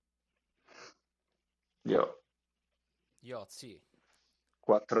Io Io sì,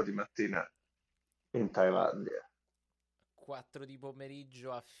 4 di mattina in Thailandia, 4 di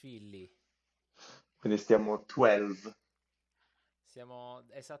pomeriggio a Philly. quindi stiamo 12. Siamo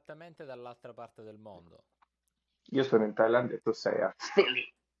esattamente dall'altra parte del mondo. Io sono in Thailandia e tu sei a Philly.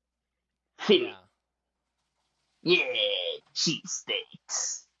 Philly. Yeah. Yeah,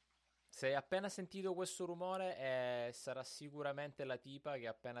 cheesesteaks. Se hai appena sentito questo rumore, sarà sicuramente la tipa che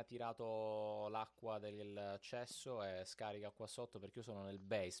ha appena tirato l'acqua del cesso e scarica qua sotto perché io sono nel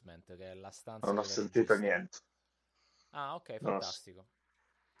basement, che è la stanza Non ho dove sentito registro. niente. Ah, ok, Non ho s- fantastico.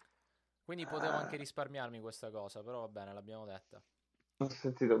 Quindi potevo anche ah, risparmiarmi questa cosa, però va bene, l'abbiamo detta. non ho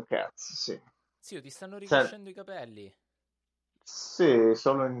sentito un cazzo, sì. Zio, ti stanno Sen- ricrescendo i capelli. sì,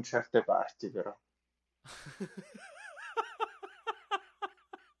 solo in certe parti però.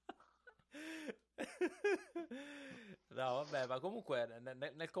 No, vabbè, ma comunque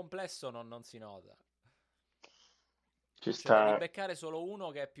nel complesso non si nota. Ci Cioè, devi sta. beccare solo uno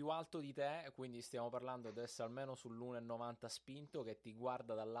che è più alto di te, quindi stiamo parlando deve essere almeno sull'1,90 spinto, che ti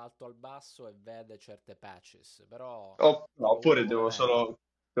guarda dall'alto al basso e vede certe patches. Però, No, tipo uno oppure come devo me.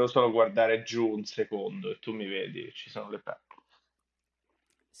 solo guardare giù un secondo e tu mi vedi, ci sono le parti.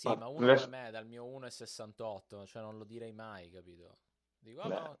 Sì, Ma ma uno come invece, me, dal mio 1,68, cioè non lo direi mai, capito? Dico, ah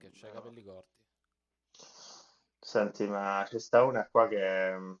eh, no, che c'ha i capelli corti. senti, ma c'è sta una qua che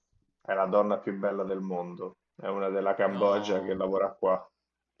è la donna più bella del mondo. È una della Cambogia che No, lavora qua.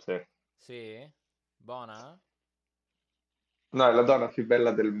 Sì. sì? Buona? No, è la donna più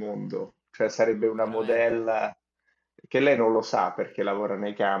bella del mondo. Cioè sarebbe una Veramente? modella che lei non lo sa perché lavora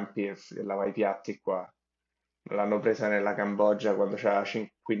nei campi e lava i piatti qua. L'hanno presa nella Cambogia quando aveva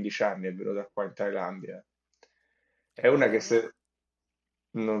 15 anni, è venuta qua in Thailandia. E È una quanti che anni ha? se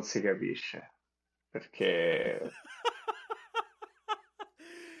non si capisce perché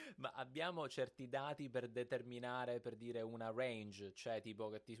Ma abbiamo certi dati per determinare, per dire una range, cioè tipo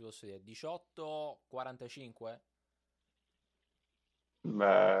che ti posso dire 18-45?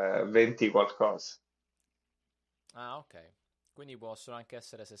 beh, 20 qualcosa. Ah, ok. Quindi possono anche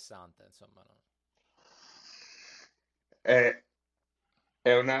essere 60, insomma, no? È,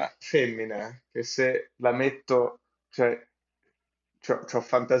 è una femmina che se la metto, cioè, c'ho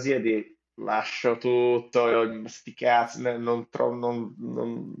fantasia di lascio tutto, sti cazzi,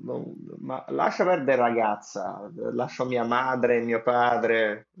 ma lascia perdere ragazza, lascio mia madre e mio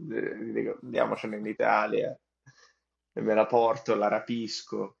padre, dico, andiamocene in Italia, e me la porto, la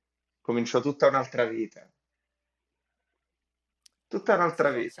rapisco, comincio tutta un'altra vita, tutta un'altra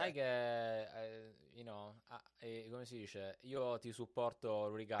Zio, sai vita. che, come si dice, io ti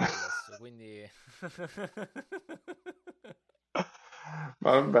supporto regardless, quindi...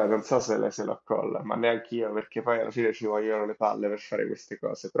 Ma vabbè, non so se lei se lo accolla, ma neanche io, perché poi alla fine ci vogliono le palle per fare queste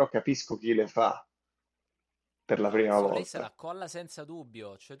cose, però capisco chi le fa per la No, prima zio, lei se volta. la colla senza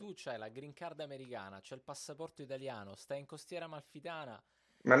dubbio. Cioè, tu c'hai la green card americana, c'hai il passaporto italiano, stai in costiera amalfitana.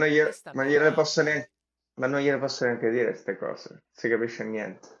 Lei sta Ma nei gliele posso campi. neanche, ma non gliele posso neanche dire queste cose, non si capisce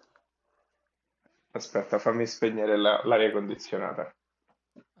niente. Aspetta, fammi spegnere l'aria condizionata.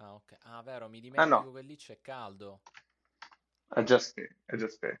 Ah, ok. Ah, vero, mi Ah no, dimentico che lì c'è caldo. è già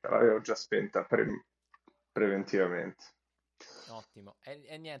spenta, l'avevo già spenta preventivamente. Ottimo.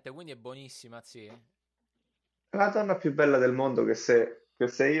 E niente, quindi è buonissima, sì. È la donna più bella del mondo che se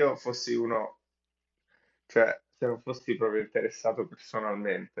io fossi uno, cioè se non fossi proprio interessato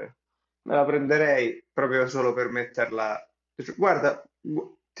personalmente, me la prenderei proprio solo per metterla. Cioè, guarda,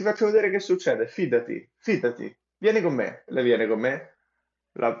 ti faccio vedere che succede, fidati, fidati, vieni con me. Lei viene con me,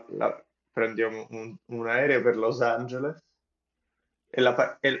 prendiamo un aereo per Los Angeles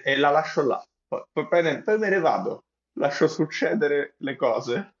e la lascio là. Poi me ne vado, lascio succedere le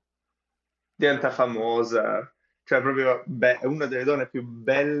cose, diventa Ah, famosa, cioè proprio è una delle donne più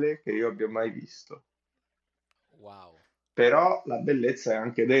belle che io abbia mai visto. wow. Però la bellezza è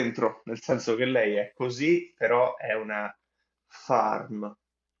anche dentro, nel senso che lei è così, però è una farm,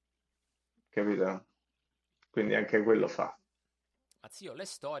 capito? Quindi anche quello fa. Ma zio, le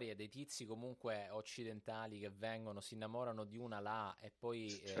storie dei tizi comunque occidentali che vengono, si innamorano di una là e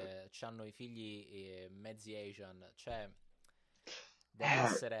poi Cioè, hanno i figli mezzi Asian, cioè deve eh,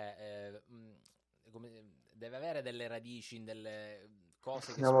 essere, deve avere delle radici in delle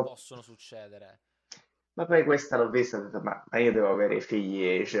cose che no, possono succedere. ma poi questa l'ho vista e ho detto, ma io devo avere i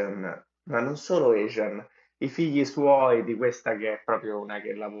figli Asian, ma non solo Asian, i figli suoi di questa che è proprio una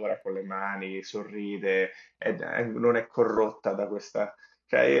che lavora con le mani, sorride, non è corrotta da questa.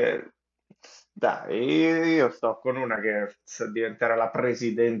 Cioè, dai, io sto con una che sa diventare la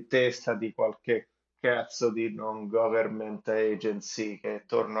presidentessa di qualche. cazzo di non government agency che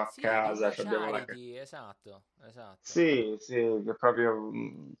torno a Sì, di casa, una abbiamo charity, esatto, esatto. sì, sì, che proprio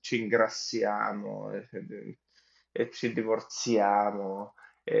ci ingrassiamo e ci divorziamo,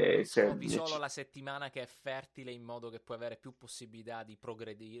 E cioè, scopi solo la settimana che è fertile in modo che puoi avere più possibilità di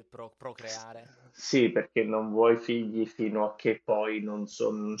procreare. sì, perché non vuoi figli fino a che poi non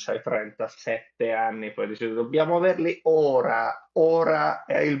c'hai 37 anni, poi dici dobbiamo averli ora, ora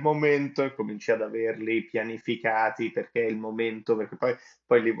è il momento e cominci ad averli pianificati perché è il momento, perché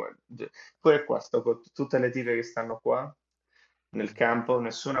poi li vuoi. Pure qua sto con tutte le tipe che stanno qua nel Mhm. campo,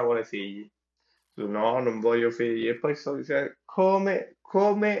 nessuna vuole figli. Tu, no, non voglio figli. E poi sto dicendo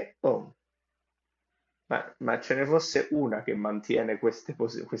come, oh. Ma ce ne fosse una che mantiene questa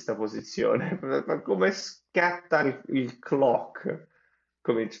posizione, ma come scatta il clock?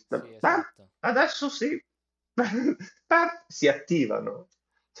 Comincia, Sì, ma esatto. adesso sì, ma si attivano,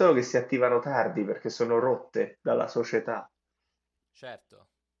 solo che si attivano tardi perché sono rotte dalla società. Certo.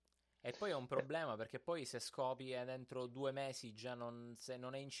 E poi è un problema perché poi se scopi e dentro 2 mesi già non, se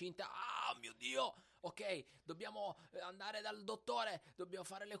non è incinta, ah mio Dio, ok, dobbiamo andare dal dottore, dobbiamo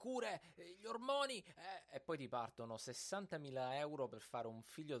fare le cure, gli ormoni, e poi ti partono 60.000 euro per fare un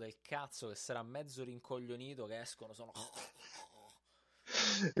figlio del cazzo che sarà mezzo rincoglionito, che escono, sono...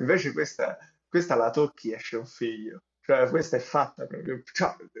 Invece questa la tocchi, esce un figlio. Cioè, questa è fatta proprio,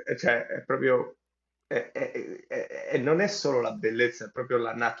 cioè, è proprio, e non è solo la bellezza, è proprio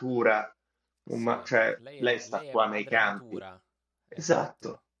la natura, Sì, cioè, lei sta lei è qua nei madre campi. natura, esatto.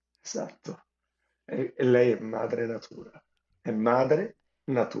 Esatto, esatto. E lei è madre natura. È madre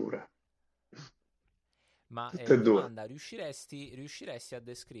natura. Ma Tutte e due. domanda, riusciresti a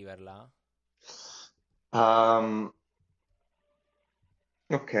descriverla?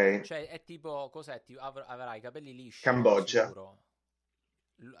 Ok, Cioè, è tipo, cos'è? Avrai i capelli lisci, no? Cambogia, Sicuro.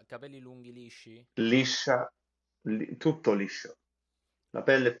 Capelli lunghi lisci? liscia, tutto liscio. La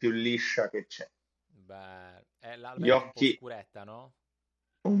pelle più liscia che c'è. Beh, la Gli pelle è un po' occhi scuretta, no?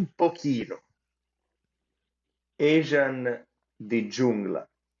 un pochino Asian di giungla,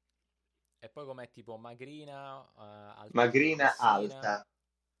 E poi com'è tipo magrina, magrina bassina? alta,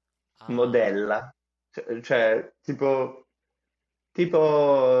 Ah, modella, cioè, tipo,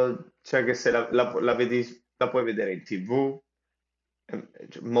 cioè che se la vedi, la puoi vedere in TV,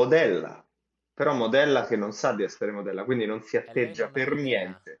 cioè, modella, però modella che non sa di essere modella, quindi non si e lei atteggia non ha per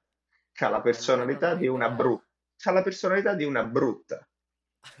idea. niente. C'ha la E lei non personalità ha di una idea. brutta, c'ha la personalità di una brutta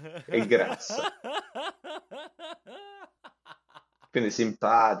e grassa. Quindi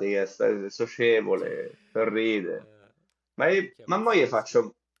simpatica, socievole, sorride. Minchia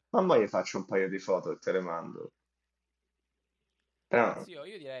pazzesco. Ma mo gli faccio un paio di foto e te le mando. Però, Sì,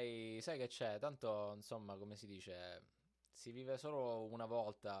 io direi, sai che c'è, tanto insomma, come si dice, si vive solo una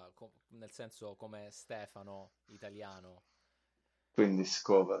volta, nel senso come Stefano italiano. quindi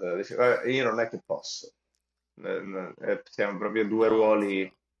scopata. Dice, "Guarda, io non è che posso. Siamo proprio due No,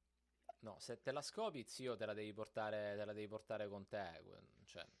 ruoli. zio, no, se te la scopi, zio, te la devi portare con te.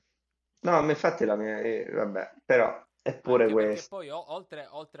 Cioè, No, ma infatti la mia, vabbè, però è pure anche perché questo. poi, oltre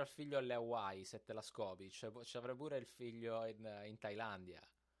al figlio alle Hawaii, se te la scopi, c'avrei pure il figlio in Thailandia.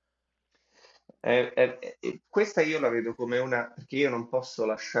 Questa io la vedo come una, perché io non posso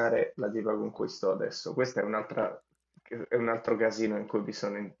lasciare la tipa con cui sto adesso. Questa è un altro casino in cui mi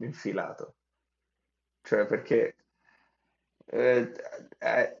sono infilato. Cioè, perché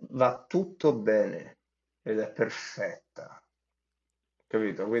eh, va tutto bene ed è perfetta,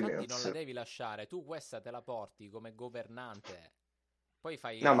 capito? Ma Quindi infatti non non la so. devi lasciare, tu questa te la porti come governante. Poi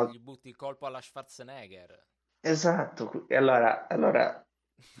No, ma gli butti il colpo alla Schwarzenegger. esatto. E allora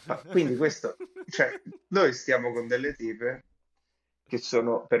quindi questo, cioè, noi stiamo con delle tipe che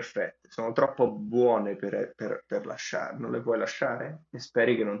sono perfette, sono troppo buone per lasciare, non le puoi lasciare e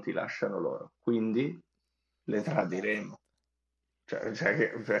speri che non ti lasciano loro. Quindi le Perfect. tradiremo.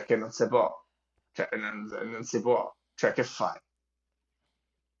 Perché non si può, non si può, cioè che fai?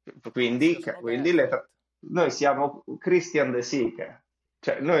 No, Quindi, zio, sono quindi perfect. noi siamo Christian De Sica,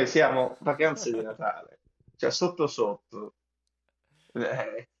 cioè noi siamo vacanze di Natale, cioè sotto sotto.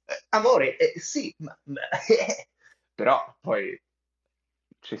 Amore, sì, però poi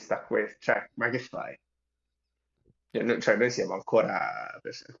ci sta questo, cioè, ma che fai? Cioè, noi siamo ancora.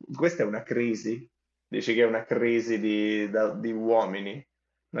 Questa è una crisi? Dici che è una crisi di uomini?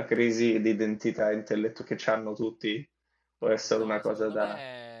 Una crisi di identità intellettuale che hanno tutti? Può essere una No, cosa secondo da.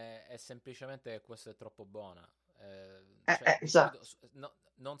 me è semplicemente che questa è troppo buona. Cioè, di solito Esatto.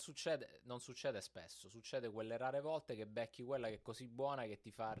 non succede spesso, succede quelle rare volte che becchi quella che è così buona che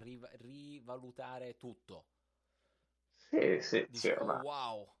ti fa rivalutare tutto. Sì, sì, sì, Dici, oh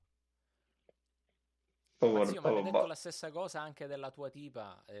wow. Ma zio, ma mi hai detto Boh. la stessa cosa anche della tua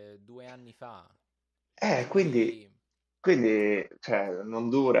tipa 2 anni fa. Quindi, Quindi, cioè, non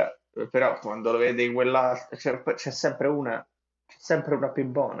dura, però quando lo vedi quella, c'è sempre una più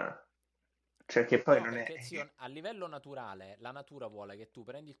buona, cioè che poi no, non è. perché zio, a livello naturale, la natura vuole che tu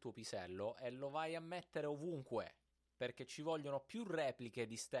prendi il tuo pisello e lo vai a mettere ovunque. Perché ci vogliono più repliche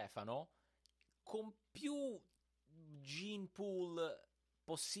di Stefano con più gene pool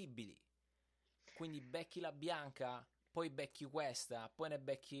possibili. Quindi becchi la bianca, poi becchi questa, poi ne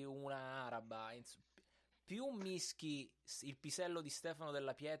becchi una araba. Più mischi il pisello di Stefano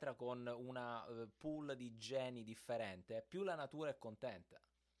della Pietra con una pool di geni differente, più la natura è contenta.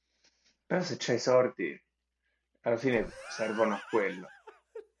 Però se c'hai i sordi, alla fine servono a quello.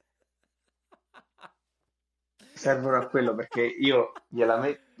 Servono a quello perché io gli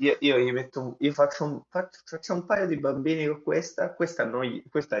metto io faccio un paio di bambini con questa, questa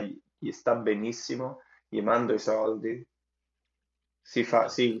gli sta benissimo, gli mando i soldi,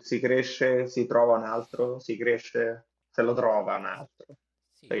 Esatto. si cresce, si trova un altro, si cresce, se lo trova un altro.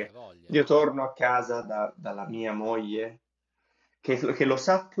 Sì, hai Perché voglia. io torno a casa dalla mia moglie che lo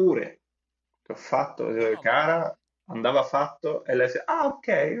sa pure che ho fatto, No, no, ma cara, andava fatto e lei si, ah ok,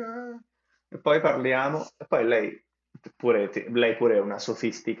 e poi parliamo, e poi lei pure è una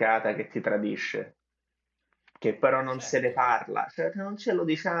sofisticata che ti tradisce, che però non se ne certo. parla, cioè non ce lo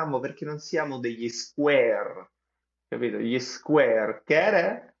diciamo perché non siamo degli square, capito? Gli square, che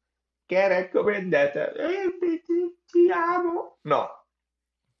era come andata? Ti amo. No,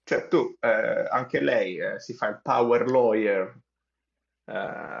 cioè tu, anche lei si fa il power lawyer,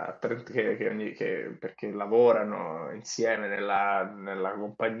 perché lavorano insieme nella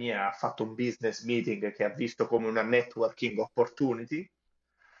compagnia, ha fatto un business meeting che ha visto come una networking opportunity.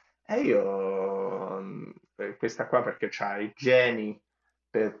 E io, questa qua perché c'ha i geni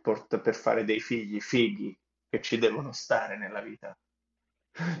per fare dei figli fighi che ci devono stare nella vita,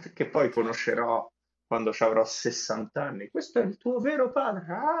 che poi Certo. conoscerò quando ci avrò 60 anni. Questo è il tuo vero padre?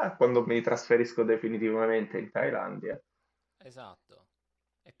 Ah, quando mi trasferisco definitivamente in Thailandia. Esatto.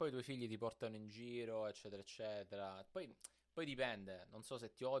 E poi i tuoi figli ti portano in giro, eccetera, eccetera. Poi dipende, non so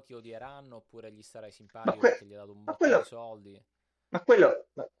se ti odieranno oppure gli starai Ma, simpatico que- perché gli hai dato un ma botto di quello, soldi.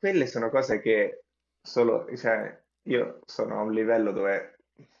 quelle sono cose che cioè, io sono a un livello dove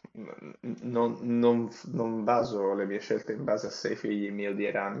non baso le mie scelte in base a se i figli mi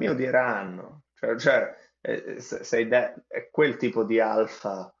odieranno, cioè, è quel tipo di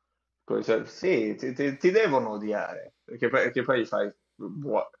alfa, cioè, sì, ti devono odiare, perché poi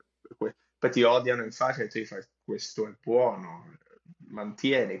poi ti odiano in faccia e tu gli fai, questo è buono,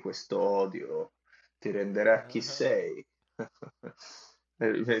 mantieni questo odio, ti renderà chi sei.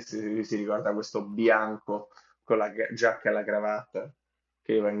 Si ricorda questo bianco con la giacca e la cravatta,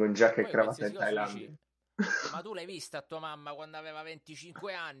 che io vengo in Che giacca e poi cravatta qualsiasi in cosa dici, Thailandia. ma tu l'hai vista tua mamma quando aveva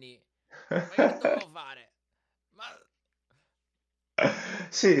 25 anni? Ma che dovevo fare? Ma...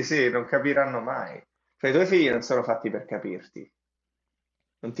 Sì, sì, non capiranno mai. Cioè, i tuoi figli non sono fatti per capirti,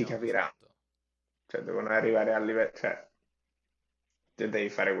 non ti No, capiranno. esatto. Cioè, devono arrivare a livello, cioè, te devi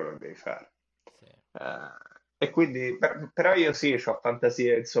fare quello che devi fare. Sì. E quindi, però io sì, ho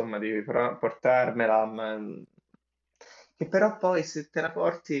fantasia, insomma, di portarmela, che però poi se te la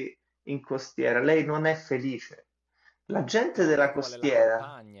porti in costiera, lei non è felice. La gente No, lei della vuole la costiera,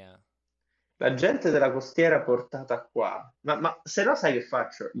 campagna. la gente della costiera portata qua, ma se no sai che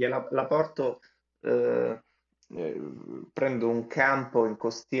faccio? La porto, eh, eh, prendo un campo in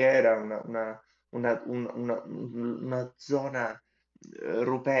costiera, una zona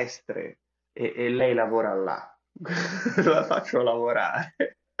rupestre e lei lavora là. La faccio lavorare.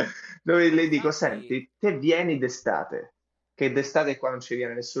 Dove Ma le dico, infatti, senti, te vieni d'estate, che d'estate qua non ci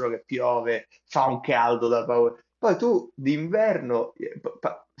viene nessuno, che piove, fa un caldo da paura. Poi tu d'inverno,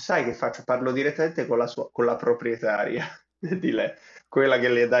 sai che faccio? Parlo direttamente con la proprietaria di lei, quella che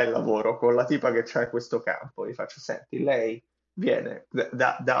le dà il lavoro, con la tipa che c'ha questo campo. Gli faccio, senti, lei viene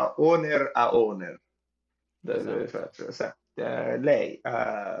da owner a owner. esatto. Lei,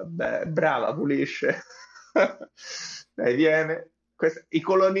 beh, brava, pulisce. Lei viene. I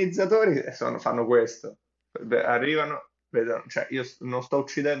colonizzatori fanno questo. Beh, arrivano, vedono, cioè io non sto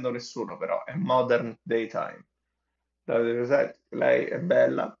uccidendo nessuno, però è modern daytime. Sai, lei è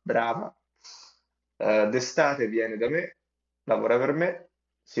bella, brava, d'estate viene da me, lavora per me,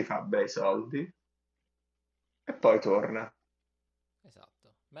 si fa bei soldi e poi torna.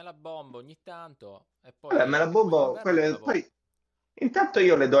 Esatto. Me la bombo ogni tanto Vabbè, me la e poi bombo, d'inverno te la poi porto. intanto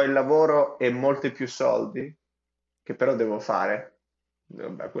io le do il lavoro e molti più soldi, che però devo fare.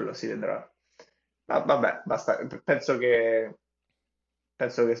 Vabbè, quello si vedrà. Ma vabbè, basta. Penso che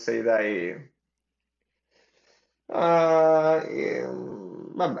se gli dai.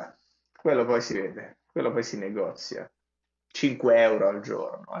 Vabbè, quello poi si vede, quello poi si negozia. 5 euro al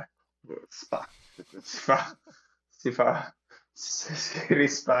giorno, ecco. Si fa, si fa, si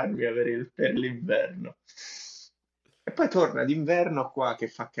risparmia per l'inverno. E poi torna d'inverno qua che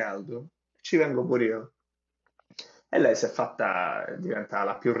fa caldo, ci vengo pure io. E lei si è fatta, diventa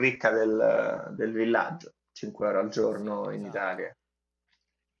la più ricca del villaggio, 5 euro al Sì, giorno in esatto. Italia.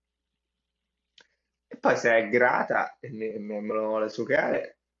 E poi se è grata e me lo vuole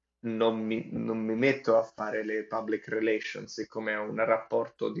sucare, non mi metto a fare le public relations, siccome è un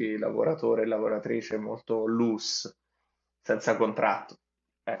rapporto di lavoratore e lavoratrice molto loose, senza contratto.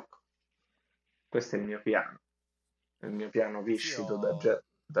 Ecco, questo è il mio piano Sì, viscido io...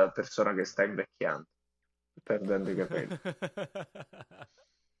 da persona che sta invecchiando, perdendo i capelli.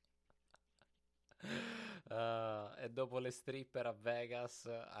 E dopo le stripper a Vegas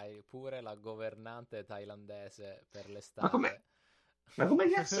hai pure la governante thailandese per Ma come, l'estate. ma come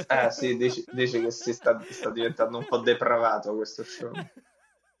cazzo? Sì, dici che sta diventando un po' depravato questo show.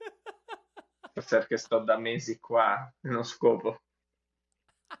 Forse perché sto da mesi qua e non scopo.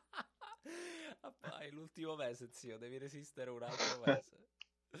 Hai l'ultimo mese, zio, devi resistere un altro mese.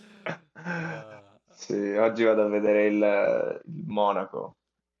 Ah, Sì, oggi vado a vedere il Monaco,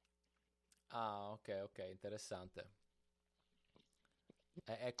 ok, ok, interessante.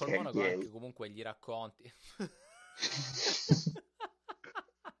 E col che è Monaco gay. anche comunque gli racconti.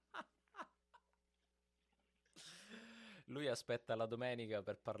 Lui aspetta la domenica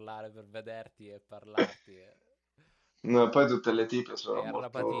per parlare, per vederti e parlarti. No, poi tutte le tipe È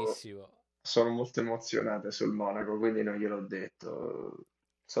arrapatissimo. sono molto emozionate sul Monaco, quindi non gliel'ho detto.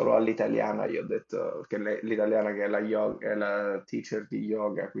 Solo all'italiana gli ho detto che l'italiana che è è la teacher di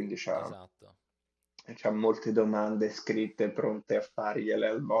yoga, quindi Esatto. c'ha molte domande scritte pronte a fargliele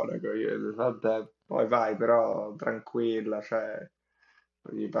al Monaco. Io gli ho detto, vabbè, poi vai, però tranquilla, cioè,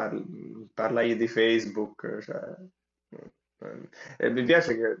 parlagli di Facebook, cioè, e mi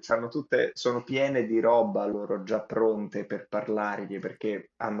piace che c'hanno tutte, sono piene di roba loro già pronte per parlargli,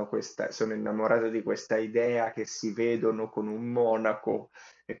 perché hanno sono innamorate di questa idea che si vedono con un monaco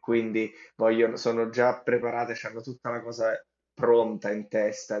e quindi sono già preparate, hanno tutta la cosa pronta in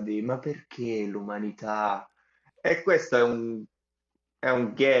testa di ma perché l'umanità? E questo è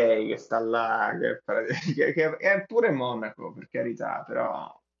un gay che sta là, che è pure monaco, per carità,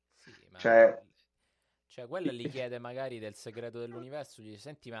 però, Sì, ma cioè, cioè, quella gli chiede magari del segreto dell'universo, gli dice,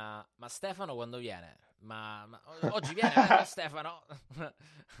 senti, ma Stefano quando viene? Oggi viene, vero Stefano?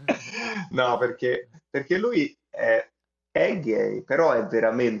 no, perché lui è gay, però è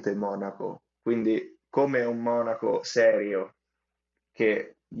veramente monaco, quindi come è un monaco serio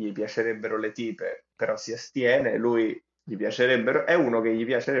che gli piacerebbero le tipe, però si astiene, lui gli piacerebbero, è uno che gli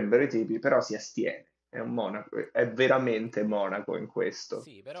piacerebbero i tipi, però si astiene. È un monaco, è veramente monaco in questo.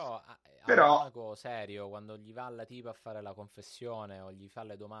 Sì, però a Però, Monaco serio, quando gli va la tipa a fare la confessione o gli fa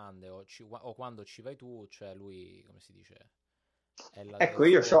le domande o quando ci vai tu, cioè lui, come si dice, è ecco,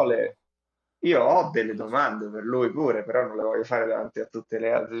 il suo... io ho delle è la sua- domande per lui pure, però non le voglio fare davanti a tutte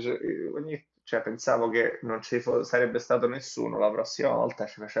le altre. Cioè, pensavo che non sarebbe stato nessuno. La prossima volta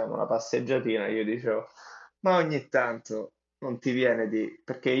ci facevamo una passeggiatina. Io dicevo, ma ogni tanto non ti viene di...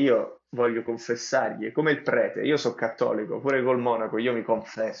 Perché io voglio confessargli, come il prete, io sono cattolico, pure col monaco, io mi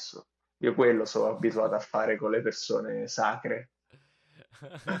confesso. Io quello sono abituato a fare con le persone sacre.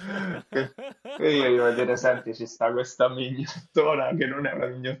 E io gli voglio dire, senti, ci sta questa mignottona che non è una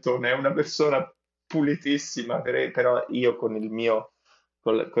mignottona, è una persona pulitissima, però io con il mio,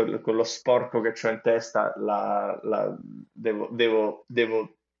 con lo sporco che ho in testa,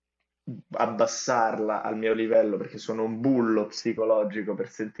 devo abbassarla al mio livello perché sono un bullo psicologico per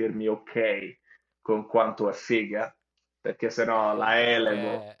sentirmi ok con quanto è figa, perché sennò la Anche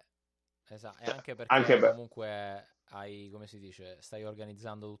elevo. perché, e Cioè, anche anche perché per... comunque hai, come si dice, stai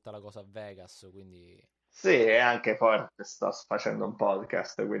organizzando tutta la cosa a Vegas, quindi... Sì, e anche poi perché sto facendo un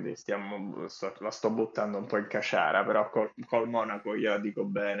podcast, quindi la sto buttando un po' in caciara, però col Monaco gliela dico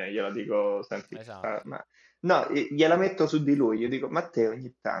bene, gliela dico, senti, Esatto. no, gliela metto su di lui, io dico, ma te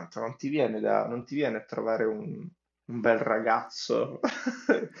ogni tanto non ti viene a trovare un bel ragazzo?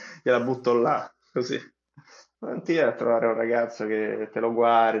 Gliela butto là, così. Non ti viene a trovare un ragazzo che te lo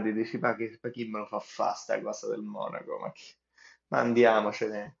guardi, dici, ma chi me lo fa fa sta cosa del Monaco? Ma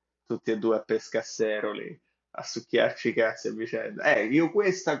andiamocene tutti e due a Pescasseroli a succhiarci i cazzi a vicenda. Io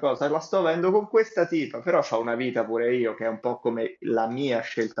questa cosa la sto avendo con questa tipa, però ho una vita pure io che è un po' come la mia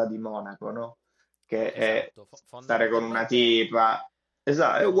scelta di Monaco, no? Che è Esatto, stare con una tipa.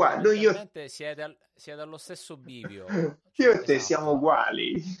 Esatto, è uguale. fondamentalmente siete allo stesso bivio, Io cioè, e te siamo esatto.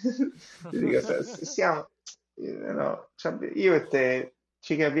 uguali. Ti dico, siamo. no, cioè, io e te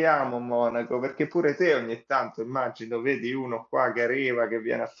ci capiamo, Monaco, perché pure te ogni tanto immagino, vedi uno qua che arriva, che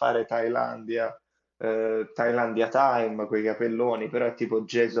viene a fare Thailandia, Thailandia Time, con i capelloni, però è tipo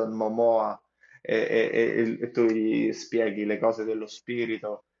Jason Momoa e tu gli spieghi le cose dello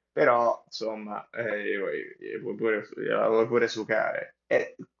spirito, però insomma, io vuoi pure sucare.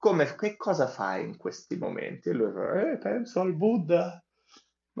 E che cosa fai in questi momenti? E lui fa, penso al Buddha.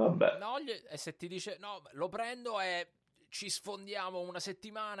 Vabbè. No, e se ti dice no, lo prendo e ci sfondiamo una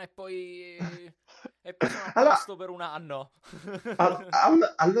settimana e poi sono a Allora, posto per un anno.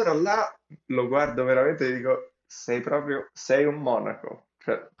 allora là lo guardo veramente e dico, sei un monaco.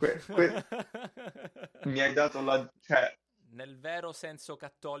 Cioè, mi hai dato la, cioè, Nel vero senso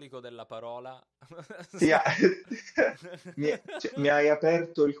cattolico della parola. ti ha- mi hai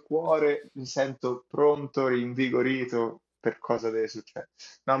aperto il cuore, mi sento pronto, rinvigorito per cosa deve succedere.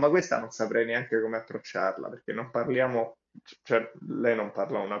 No, ma questa non saprei neanche come approcciarla, perché non parliamo, cioè, lei non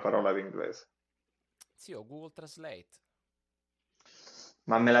parla una parola d'inglese. Sì, ho Google Translate.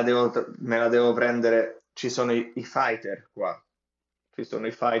 Ma me la devo prendere. Ci sono i fighter qua. Ci sono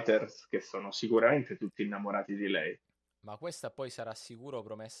i fighters che sono sicuramente tutti innamorati di lei. Ma questa poi sarà sicuro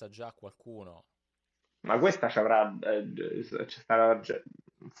promessa già a qualcuno. Ma questa ci avrà, ci sarà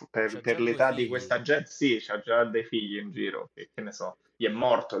C'ha per già due l'età di figli. questa gente, sì, c'ha già dei figli in giro, che ne so. Gli è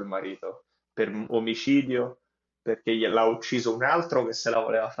morto il marito per omicidio perché l'ha ucciso un altro che se la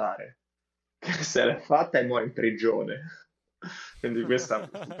voleva fare. Che se l'è fatta e mo' è in prigione. Quindi questa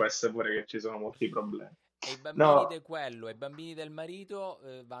può essere pure che ci sono molti problemi. E i bambini No, di quello e i bambini del marito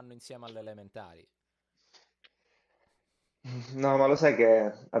vanno insieme alle elementari. no, ma lo sai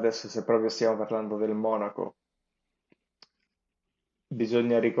che adesso se proprio stiamo parlando del Monaco,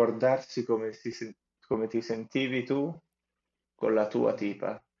 bisogna ricordarsi come ti sentivi tu con la tua Mhm.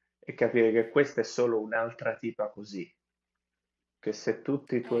 tipa e capire che questa è solo un'altra tipa così, che se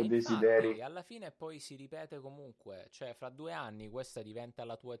tutti i tuoi Infatti, desideri... alla fine poi si ripete comunque. Cioè, fra 2 anni questa diventa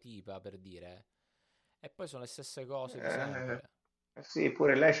la tua tipa, per dire. E poi sono le stesse cose di Eh, sempre. sì,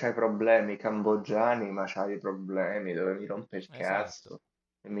 pure lei c'ha i problemi cambogiani, ma c'ha i problemi dove mi rompe il Esatto, cazzo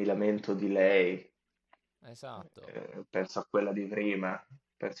e mi lamento di lei. esatto. Penso a quella di prima,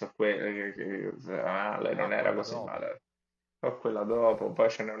 penso a quella lei O non a era quella così dopo. male. O quella dopo, poi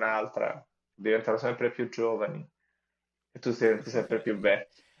ce n'è un'altra, diventano sempre più giovani e tu diventi sempre più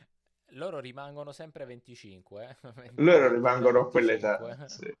vecchio. Loro rimangono sempre 25, 20, Loro 23, rimangono a quell'età, 25.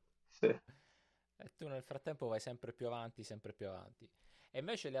 sì, sì. E tu nel frattempo vai sempre più avanti, sempre più avanti. E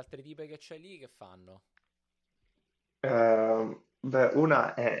invece le altre tipe che c'è lì che fanno? Beh,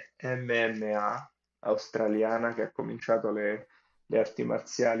 una è MMA australiana che ha cominciato le arti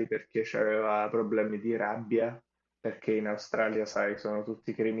marziali perché aveva problemi di rabbia, perché in Australia, sai, sono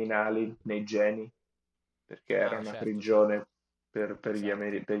tutti criminali nei geni, perché era Ah, una certo, certo. prigione per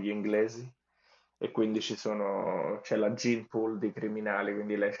Certo. per gli inglesi e quindi c'è la gene pool di criminali,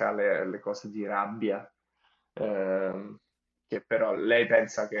 quindi lei ha le cose di rabbia, ehm, che però lei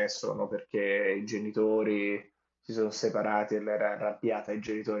pensa che sono perché i genitori si sono separati e lei era arrabbiata ai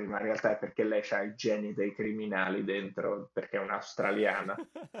genitori, ma in realtà è perché lei ha i geni dei criminali dentro, perché è un'australiana.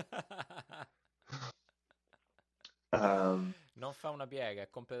 Ehm, Non fa una piega, è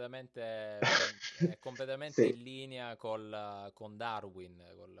completamente sì, in linea con Darwin.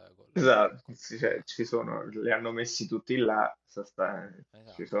 esatto, sì, cioè, li hanno messi tutti là, ci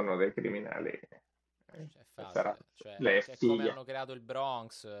Esatto, sono dei criminali. è Sarà, facile. lei è Cioè, è come figlia. hanno creato il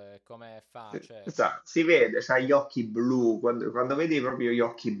Bronx, è come fa, cioè, Esatto, si vede, c'ha gli occhi blu, quando vedi proprio gli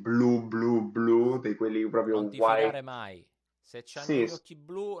occhi blu, blu, blu, di quelli proprio non ti white. fidare mai. Se c'hanno Sì, gli occhi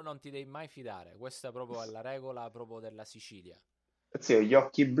blu, non ti devi mai fidare. Questa proprio è la regola proprio della Sicilia. sì, gli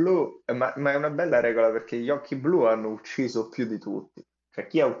occhi blu, ma è una bella regola perché gli occhi blu hanno ucciso più di tutti. Cioè,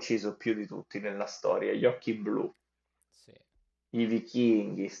 chi ha ucciso più di tutti nella storia? Gli occhi blu. Sì. I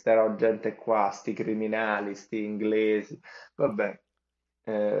vichinghi, sta gente qua, sti criminali, sti inglesi, vabbè,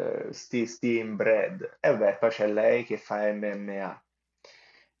 sti inbred. E beh, poi c'è lei che fa MMA,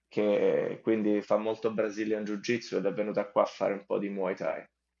 che quindi fa molto Brazilian Jiu-Jitsu ed è venuta qua a fare un po' di Muay Thai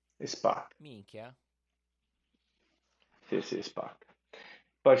e spacca. Minchia. Sì, sì, spacca.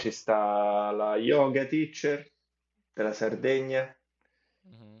 Poi ci sta la yoga teacher della Sardegna,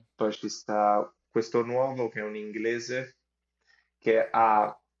 Mhm. poi ci sta questo nuovo che è un inglese che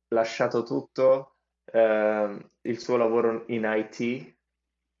ha lasciato tutto il suo lavoro in IT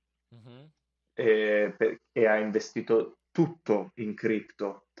Mhm. e ha investito tutto in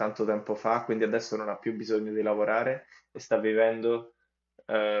cripto tanto tempo fa, quindi adesso non ha più bisogno di lavorare e sta vivendo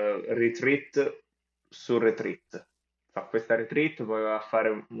retreat su retreat. fa questa retreat, poi va a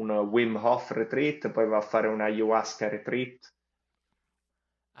fare un Wim Hof retreat, poi va a fare una ayahuasca retreat,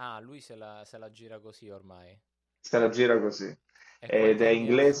 Ah, lui se la gira così ormai. se la gira così. E Ed quanti è anni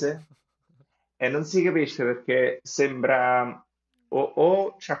ha? inglese e non si capisce perché sembra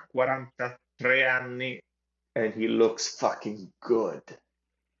o c'ha 43 anni and he looks fucking good,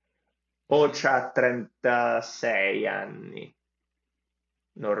 o Mhm. c'ha 36 anni,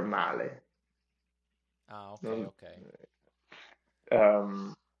 normale. Ah, ok, Non- ok.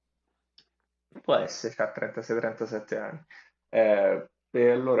 ehm, può essere, c'ha 36-37 anni. E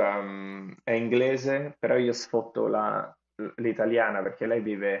allora è inglese, però io sfotto l'italiana perché lei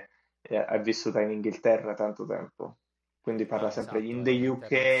vive, è vissuta in Inghilterra tanto tempo, quindi parla Ah, sempre esatto, in è the UK,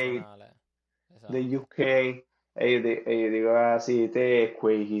 internazionale. the Esatto. UK, e io dico, ah sì, te e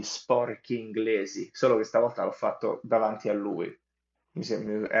quei sporchi inglesi, solo che stavolta l'ho fatto davanti a lui.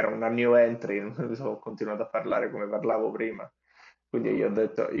 Era una new entry, non so, ho continuato a parlare come parlavo prima. Quindi io ho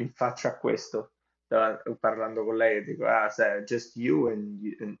detto in faccia a questo, parlando con lei, dico, ah, sai, just you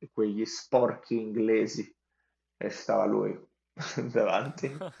and quegli sporchi inglesi. E stava lui davanti,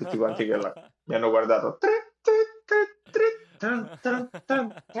 tutti quanti mi hanno guardato. Tri, tri, tri, tri, tran, tran,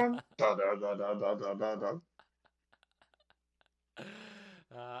 tran, tran, da, da, da, da, da, da, da, da.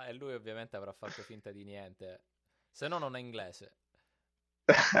 Ah, e lui ovviamente avrà fatto finta di niente. Se no non è inglese.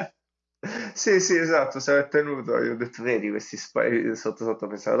 Sì, sì, esatto, se l'è tenuto. Io ho detto, vedi questi sotto sotto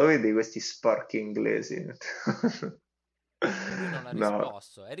pensavo, lo vedi questi sporchi inglesi? E lui non ha No,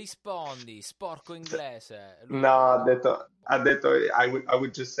 risposto. E rispondi, sporco inglese. E lui... no, ha detto, I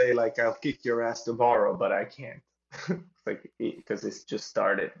would just say like, I'll kick your ass tomorrow, but I can't. Like, because it's just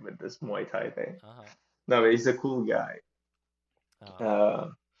started with this Muay Thai thing. Ah, No, but he's a cool guy. ah.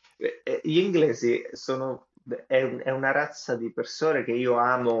 Uh, gli inglesi è una razza di persone che io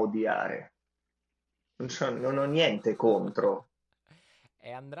amo odiare. Non ho niente contro.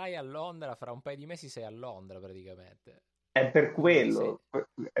 E andrai a Londra, fra un paio di mesi sei a Londra praticamente. È per Quindi sei... quello,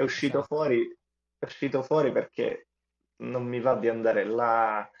 è uscito Esatto. fuori, è uscito fuori perché non mi va di andare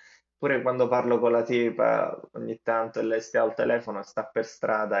là. Pure quando parlo con la tipa, ogni tanto e lei sta al telefono, sta per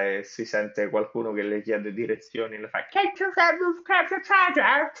strada e si sente qualcuno che le chiede direzioni, le fa "Can you send me the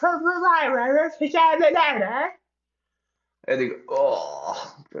charger to the library to get the data?" E dico, oh,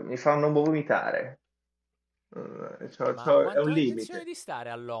 mi fanno vomitare. Ma È quanto un hai intenzione limite, di stare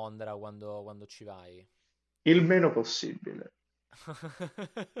a Londra quando ci vai? il meno possibile.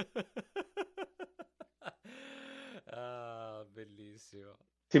 Ah, bellissimo.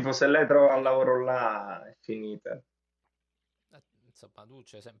 Tipo, se lei trova il Bene, lavoro là, è finita. insomma, tu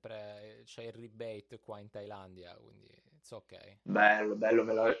c'è il rebate qua in Thailandia, quindi it's ok. Bello, bello,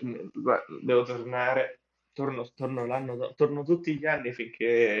 guarda, devo tornare. Torno tutti gli anni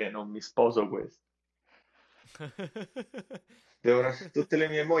finché non mi sposo questo. Tutte le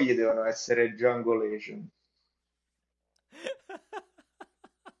mie mogli devono essere Jungle Asian.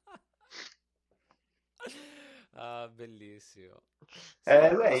 Ah, bellissimo. Sì,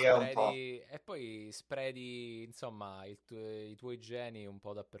 Lei è un po'. e poi spredi, insomma, i tuoi geni un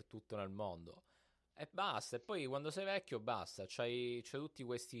po' dappertutto nel mondo. E basta, e poi quando sei vecchio basta, c'hai tutti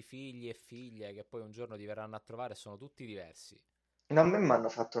questi figli e figlie che poi un giorno ti verranno a trovare e sono tutti diversi. No, a me mi hanno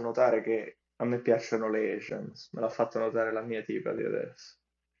fatto notare che a me piacciono le Asians. Me l'ha fatto notare la mia tipa di adesso.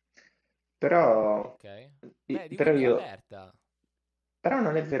 Però, Ok? Vedi, però quindi io. allerta. Però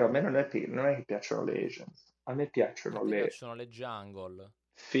non è vero, a me non è che piacciono le Asians. A me A piacciono te le piacciono le jungle.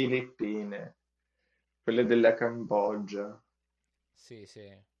 Filippine, quelle della Cambogia. Sì, sì.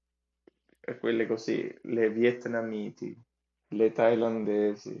 E quelle così, le vietnamiti, le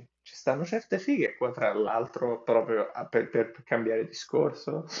thailandesi. Ci stanno certe fighe qua, tra l'altro, proprio per cambiare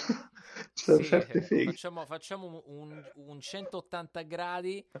discorso. Ci sono Sì, certe fighe. facciamo un 180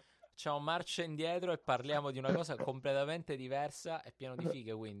 gradi, facciamo marcia indietro e parliamo di una cosa completamente diversa e pieno di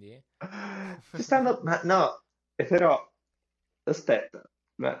fighe, quindi? Ci stanno, ma no, e però, aspetta,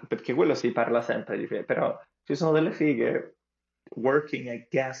 perché quello si parla sempre di fighe, però ci sono delle fighe working at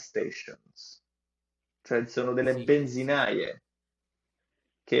gas stations, cioè sono delle Sì, sì, sì. benzinaie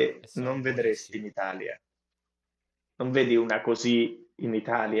che E sono non vedresti in buonissime. Italia. Non vedi una così in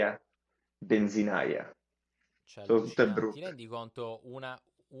Italia, benzinaia. Cioè, Sono tutte allucinanti. Ti brutte. rendi conto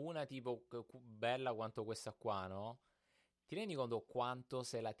una tipo bella quanto questa qua, no? Ti rendi conto quanto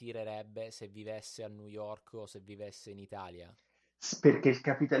se la tirerebbe se vivesse a New York o se vivesse in Italia? Perché il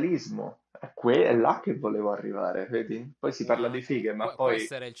capitalismo è là che volevo arrivare, vedi? Poi si parla di fighe, ma poi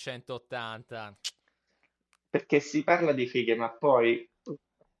Questo era il 180. perché si parla di fighe, ma poi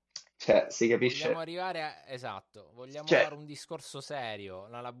Cioè, si Vogliamo capisce? arrivare a... Esatto, vogliamo Cioè, fare un discorso serio,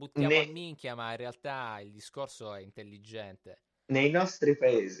 la buttiamo a ne- minchia, ma in realtà il discorso è intelligente. nei nostri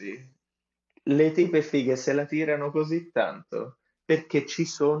paesi le tipe fighe se la tirano così tanto perché ci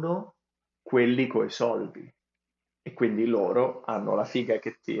sono quelli coi soldi e quindi loro hanno la figa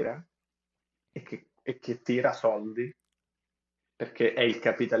che tira e che tira soldi perché è il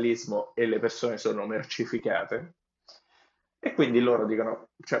capitalismo e le persone sono mercificate. E quindi loro dicono,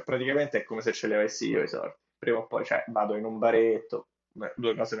 cioè praticamente è come se ce li avessi io i soldi. Prima o poi, cioè, vado in un baretto,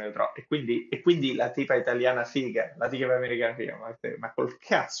 due cose me le trovo. E quindi la tipa italiana figa, la tipa americana figa, ma col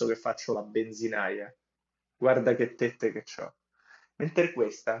cazzo che faccio la benzinaia? Guarda che tette che ho. Mentre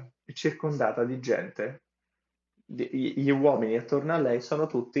questa è circondata di gente, gli uomini attorno a lei sono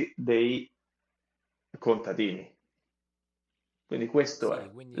tutti dei contadini. Quindi questo Sì,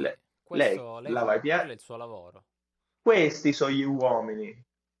 è. quindi Lei questo lei lava i fa, quello è piatti. il suo lavoro. Questi sono gli uomini.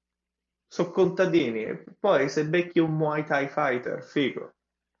 Sono contadini. E poi se becchi un Muay Thai fighter, figo.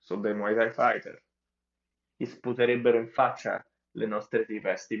 Sono dei Muay Thai fighter. Gli sputerebbero in faccia le nostre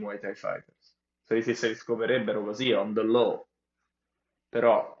tipe, sti Muay Thai fighters. Se li scoprirebbero così, on the low.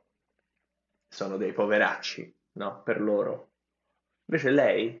 Però sono dei poveracci, no? Per loro. Invece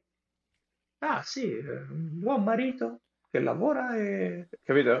lei, ah sì, un buon marito che lavora e...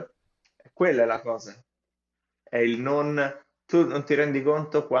 Capito? E quella è la cosa. È il non... Tu non ti rendi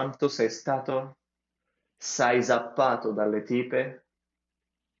conto quanto sei stato sappato dalle tipe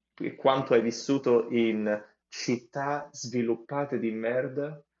e quanto hai vissuto in città sviluppate di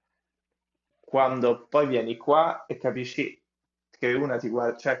merda, quando poi vieni qua e capisci che una ti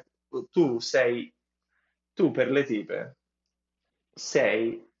guarda, cioè tu sei, tu per le tipe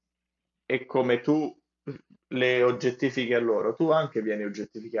sei e come tu le oggettifichi a loro, tu anche vieni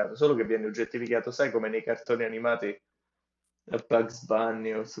oggettificato, solo che vieni oggettificato, sai, come nei cartoni animati Bugs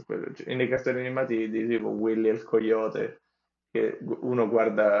Bunny o nei cartoni animati di tipo Willy e il coyote, che uno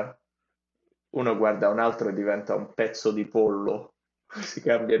guarda un altro e diventa un pezzo di pollo, si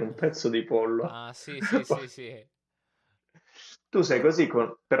cambia in un pezzo di pollo. Ah, sì, sì, Poi- sì, sì. Tu sei così,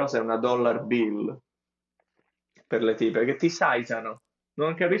 però sei una dollar bill per le tipe che ti saisano.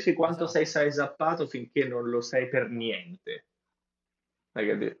 Non capisci quanto sei Esatto. sappato finché non lo sei per niente. Hai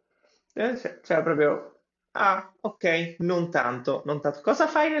capito? Cioè, proprio, ah, ok, non tanto, non tanto. Cosa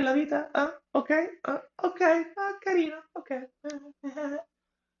fai nella vita? Ok, carino, ok.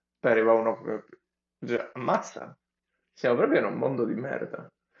 Poi arriva uno, cioè, ammazza, siamo proprio in un mondo di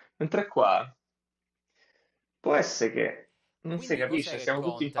merda. Mentre qua può essere che non si Quindi cos'è capisce, che siamo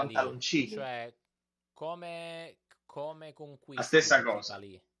tutti in conta lì? pantaloncini. Cioè, come La conquisti stessa una tipa cosa.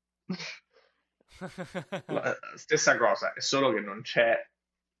 lì? La stessa cosa, è solo che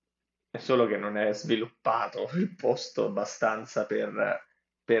non è sviluppato il posto abbastanza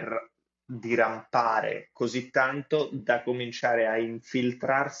per dirampare così tanto da cominciare a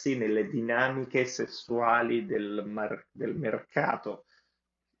infiltrarsi nelle dinamiche sessuali del mercato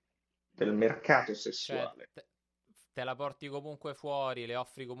Cioè, sessuale. te la porti comunque fuori, le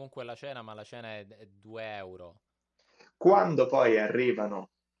offri comunque la cena, ma la cena è 2 euro. Quando poi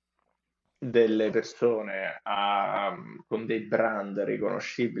arrivano delle persone con dei brand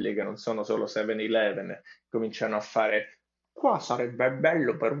riconoscibili che non sono solo 7-Eleven, cominciano a fare, qua sarebbe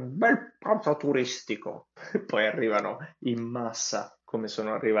bello per un bel pranzo turistico. E poi arrivano in massa, come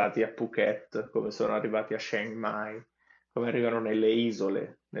sono arrivati a Phuket, come sono arrivati a Chiang Mai, come arrivano nelle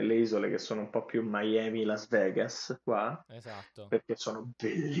isole che sono un po' più Miami, Las Vegas, qua, Esatto. perché sono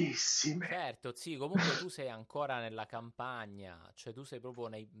bellissime. Certo, sì, comunque tu sei ancora nella campagna, cioè tu sei proprio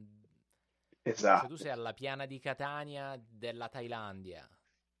cioè tu Esatto, sei alla piana di Catania della Thailandia.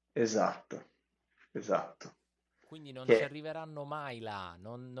 esatto, esatto. Quindi non ci Che arriveranno mai là,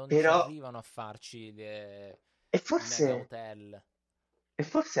 non ci però arrivano a farci E i mega forse, hotel. e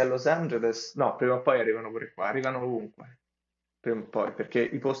forse a Los Angeles, no, prima o poi arrivano pure qua, arrivano ovunque, prima o poi, perché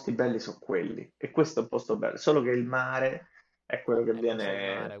i posti belli sono quelli, e questo è un posto bello, solo che il mare è quello che E non c'è il viene,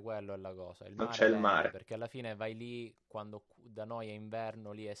 mare, quello è la cosa. Il non mare c'è il vende, mare. perché alla fine vai lì quando da noi è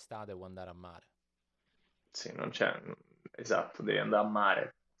inverno, lì è estate, puoi andare a mare. Sì, non c'è, esatto, devi andare a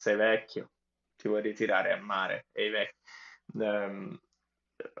mare, sei vecchio, ti vuoi ritirare a mare, e i vecchi. Ehm,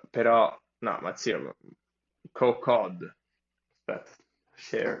 però, no, ma zio, Cod, aspetta,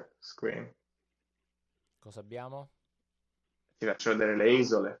 share screen. Cosa abbiamo? Ti faccio vedere le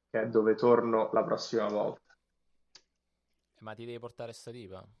isole, che è dove torno la prossima volta. Ma ti devi portare sta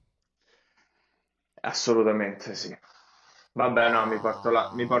tipa? Assolutamente sì. Vabbè, no, mi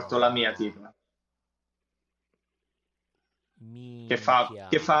porto la mia No, tipa, che fa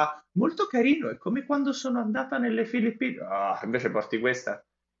minchia. molto carino, è come quando sono andata nelle Filippine. Ah, invece porti questa.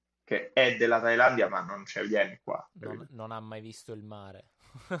 che è della Thailandia, ma non ci viene qua, Non, capito? non ha mai visto il mare.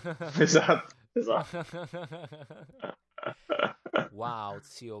 Esatto, esatto. Wow,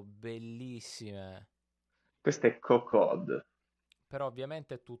 zio, bellissime. Questo è Cocod. Però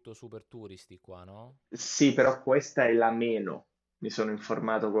ovviamente è tutto super turisti qua, no? Sì, però questa è la meno. Mi sono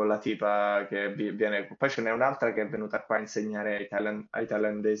informato con la tipa che viene. Poi ce n'è un'altra che è venuta qua a insegnare ai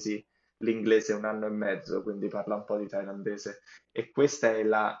thailandesi l'inglese 1 anno e mezzo, quindi parla un po' di thailandese. E questa è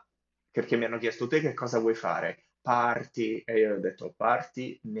la. Perché mi hanno chiesto te che cosa vuoi fare? Party? E io ho detto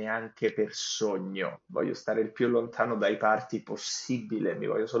party neanche per sogno. Voglio stare il più lontano dai party possibile, mi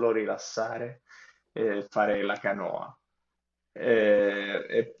voglio solo rilassare e fare la canoa.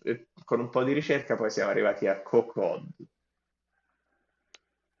 E con un po' di ricerca poi siamo arrivati a Cocod,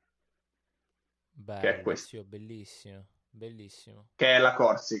 che è Bello, questo, zio, bellissimo, bellissimo. che è la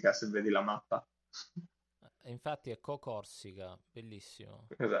Corsica, se vedi la mappa. Infatti è Corsica, bellissimo.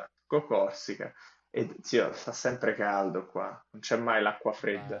 Esatto, Corsica. E zio, fa sempre caldo qua, non c'è mai l'acqua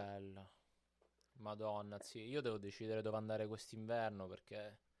fredda. Bello. Madonna, zio, io devo decidere dove andare quest'inverno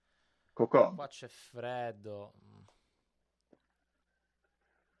perché Cocod, qua c'è freddo.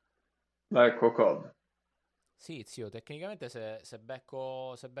 vai Cocod. Sì, zio, tecnicamente se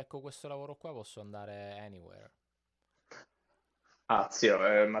becco questo lavoro qua posso andare anywhere. Ah, zio,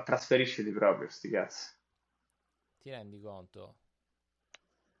 ma trasferisciti proprio, sti cazzi. Ti rendi conto?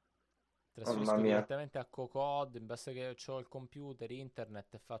 Mamma Trasferisco mia, direttamente a Cocod, basta che ho il computer,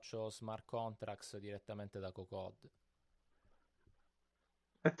 internet e faccio smart contracts direttamente da Cocod.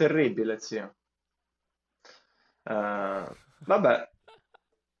 è terribile, zio. Vabbè,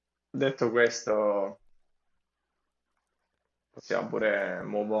 detto questo, possiamo pure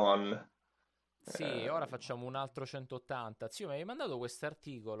move on. Sì, ora facciamo un altro 180. Zio, mi hai mandato questo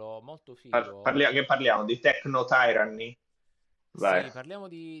articolo molto figo. Che parliamo di techno tyranny? Vai. Sì, parliamo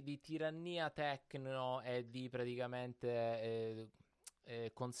di tirannia techno e di praticamente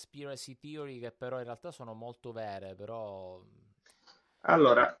conspiracy theory che però in realtà sono molto vere, però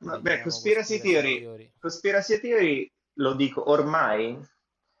Allora, le vabbè, chiamiamo conspiracy theory. Conspiracy theory lo dico ormai,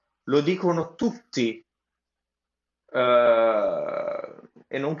 lo dicono tutti,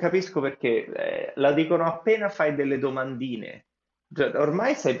 e non capisco perché, la dicono appena fai delle domandine. Cioè,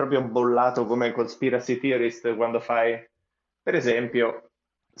 ormai sei proprio bollato come conspiracy theorist quando fai, per esempio,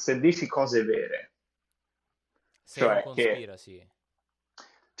 se dici cose vere, Sei un cioè che conspiracy.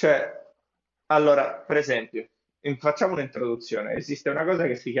 cioè, allora, per esempio, facciamo un'introduzione. Esiste una cosa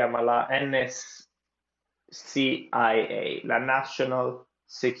che si chiama la NSCIA, la National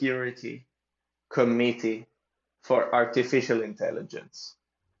Security Committee for Artificial Intelligence.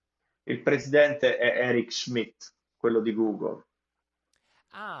 Il presidente è Eric Schmidt, quello di Google.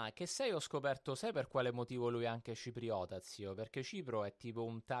 Ah, che sai, ho scoperto, sai per quale motivo lui è anche cipriota, zio? Perché Cipro è tipo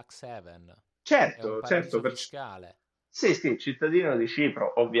un tax haven, è un Certo, certo, paradiso fiscale, sì, sì, cittadino di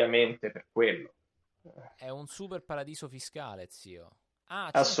Cipro, ovviamente per quello. è un super paradiso fiscale, zio.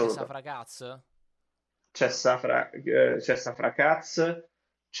 Ah, c'è anche Assolutamente. Safra Caz? C'è Safra Catz,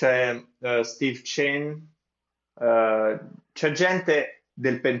 c'è Steve Chen, c'è gente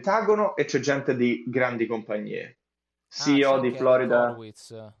del Pentagono e c'è gente di grandi compagnie. Ah, c'è CEO di anche Eric Florida,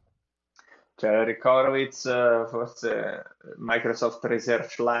 Horowitz. c'è Eric Horowitz, forse Microsoft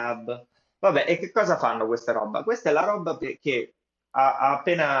Research Lab. Vabbè, e che cosa fanno questa roba? Questa è la roba che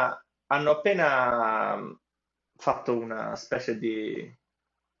hanno appena fatto una specie di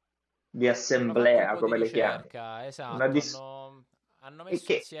Hanno fatto un assemblea, po' di come le chiami? ricerca, Una esatto, dis- hanno e messo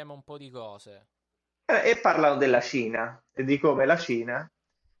che insieme un po' di cose. E parlano della Cina e di come la Cina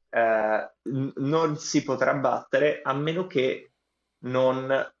non si potrà battere a meno che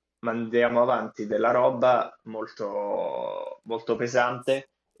non mandiamo avanti della roba molto, molto pesante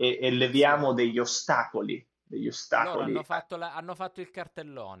e Zio, leviamo degli loro ostacoli. hanno fatto il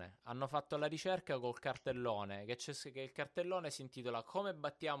cartellone, hanno fatto la ricerca col cartellone, che il cartellone si intitola Come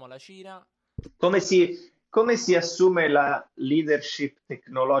battiamo la Cina. Come si assume la leadership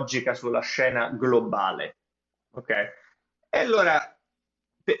tecnologica sulla scena globale? Ok? E allora,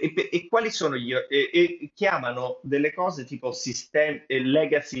 e quali sono e chiamano delle cose tipo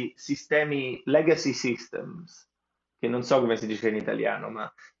legacy systems, che non so come si dice in italiano,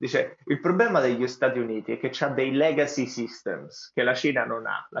 ma dice il problema degli Stati Uniti è che c'ha dei legacy systems che la Cina non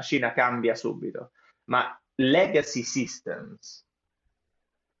ha, la Cina cambia subito, ma legacy systems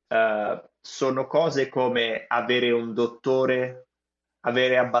sono cose come avere un dottore,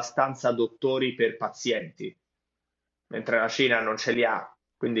 avere abbastanza dottori per pazienti, mentre la Cina non ce li ha,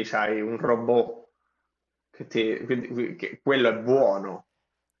 quindi c'hai un robot che quello è buono.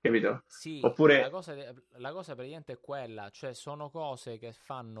 capito? Sì, Oppure la cosa praticamente è quella, cioè sono cose che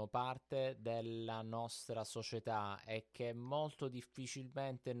fanno parte della nostra società e che molto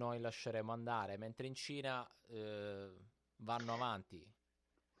difficilmente noi lasceremo andare, mentre in Cina vanno avanti.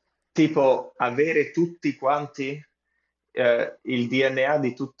 tipo avere tutti quanti il DNA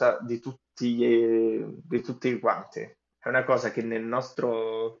di tutti quanti. È una cosa che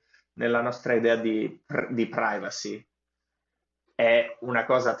nella nostra idea di privacy è una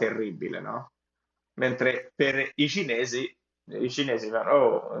cosa terribile, no? Mentre per i cinesi fanno,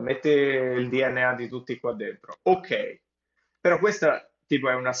 oh, metti il DNA di tutti qua dentro. Ok, però questa tipo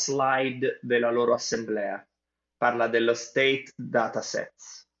è una slide della loro assemblea. Parla dello State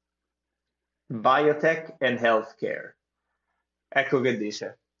Datasets, Biotech and Healthcare. Ecco che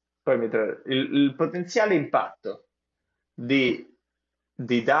dice. Il potenziale impatto di,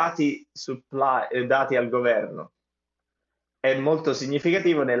 di dati al governo è molto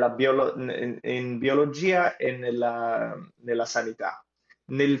significativo in biologia e nella sanità.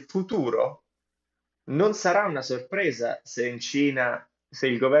 Nel futuro non sarà una sorpresa se in Cina, se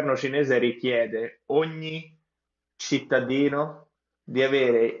il governo cinese richiede ogni cittadino di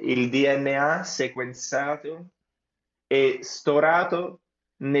avere il DNA sequenzato e storato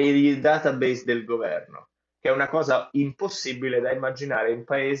nei database del governo, che è una cosa impossibile da immaginare in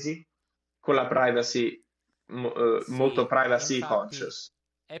paesi con la privacy molto Sì, privacy infatti, conscious.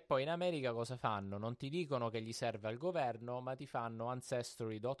 e poi in America cosa fanno? Non ti dicono che gli serve al governo, ma ti fanno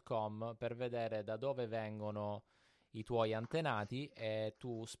ancestry.com per vedere da dove vengono i tuoi antenati e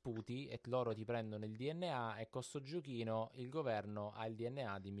tu sputi e loro ti prendono il DNA e con sto giochino il governo ha il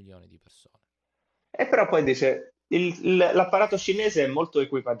DNA di milioni di persone. E però poi dice, l'apparato cinese è molto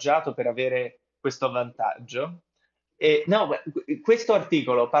equipaggiato per avere questo vantaggio. E, no, questo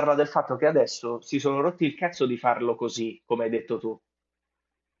articolo parla del fatto che adesso si sono rotti il cazzo di farlo così, come hai detto tu.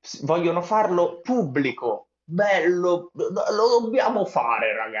 Vogliono farlo pubblico, bello, lo dobbiamo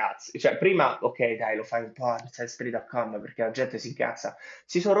fare, ragazzi. Cioè, prima, ok, dai, lo fai un po' ancestry.com perché la gente si incazza.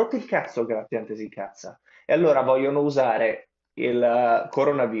 Si sono rotti il cazzo che la gente si incazza. E allora vogliono usare il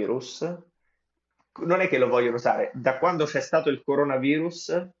coronavirus. Non è che lo vogliono usare, da quando c'è stato il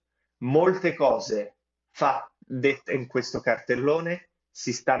coronavirus, molte cose dette in questo cartellone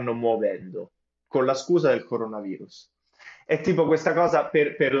si stanno muovendo con la scusa del coronavirus. È tipo questa cosa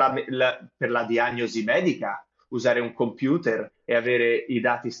per la diagnosi medica, usare un computer e avere i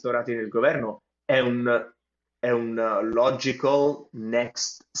dati storati nel governo è un logical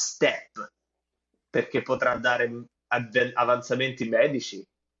next step perché potrà dare avanzamenti medici,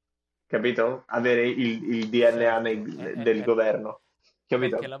 capito? Avere il DNA Certo, del governo, perché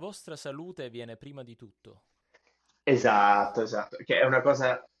capito? la vostra salute viene prima di tutto. Esatto, esatto, che è una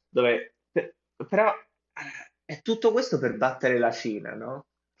cosa dove... Però è tutto questo per battere la Cina, no?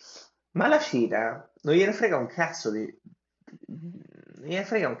 Ma la Cina non gliene frega un cazzo non gliene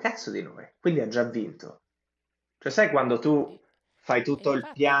frega un cazzo di noi, quindi ha già vinto. Cioè, sai quando tu E, fai e tutto il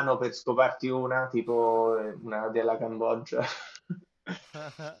infatti, piano per scoparti una, tipo una della Cambogia,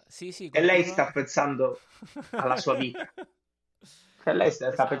 sì, sì, e lei continua. sta pensando alla sua vita. Cioè, lei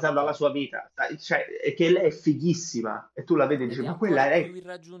sta pensando alla Esatto. sua vita, cioè, e che lei è fighissima, e tu la vedi e Ed dici, è ma quella ancora più è...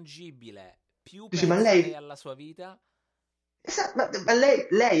 irraggiungibile. Più Dici, ma pensa lei lei... alla sua vita, Ma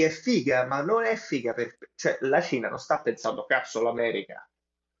lei è figa, ma non è figa per... Cioè, la Cina non sta pensando, cazzo, l'America.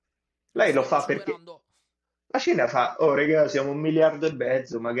 lo Lei lo stiamo fa perché superando. la Cina fa, oh raga, siamo 1,5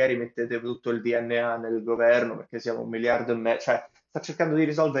 miliardi, magari mettete tutto il DNA nel governo perché siamo 1,5 miliardi, cioè sta cercando di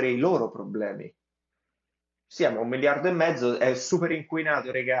risolvere i loro problemi. Siamo 1,5 miliardi, è super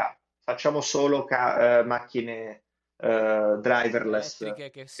inquinato, raga, facciamo solo macchine driverless. Elettriche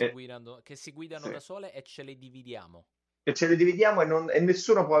che si guidano Sì. da sole e ce le dividiamo. E ce le dividiamo e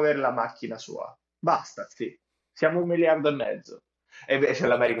nessuno può avere la macchina sua. Basta, sì. Siamo 1,5 miliardi. E invece E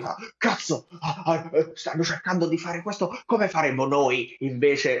l'America dopo... fa, cazzo, stanno cercando di fare questo, come faremo noi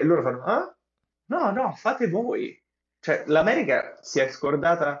invece? E loro fanno, ah? No, no, fate voi. Cioè, l'America si è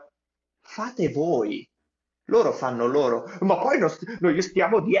scordata, fate voi. Loro fanno loro, ma poi noi gli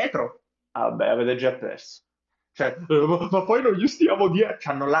stiamo dietro. Ah, vabbè, avete già perso. Cioè, ma poi non gli stiamo dietro.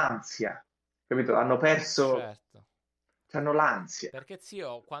 C'hanno l'ansia, capito? Certo. C'hanno l'ansia. Perché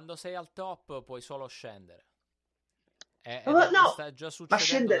zio, quando sei al top puoi solo scendere. No, Sta già ma,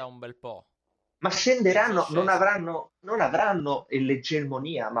 succedendo da un bel po'. ma È già scenderanno, sceso. non avranno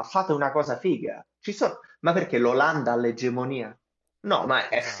l'egemonia, ma fate una cosa figa. Ma perché l'Olanda ha l'egemonia? No, ma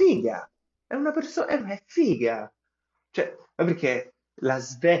è Esatto. figa. È una persona, è figa. Cioè, ma perché la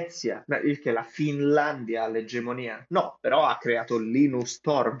Svezia, no, che la Finlandia ha l'egemonia? No, però ha creato Linus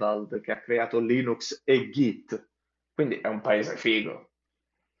Torvald, che ha creato Linux e Git. Quindi è un paese figo.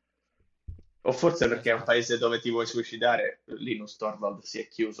 O forse perché è un Esatto. paese dove ti vuoi suicidare, Linus Torvald si è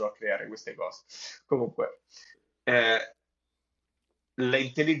chiuso a creare queste cose. Comunque, eh,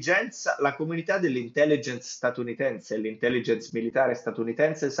 la comunità dell'intelligence statunitense e l'intelligence militare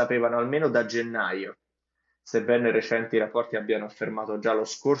statunitense sapevano almeno da gennaio, sebbene recenti rapporti abbiano affermato già lo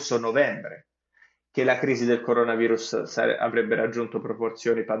scorso novembre che la crisi del coronavirus avrebbe raggiunto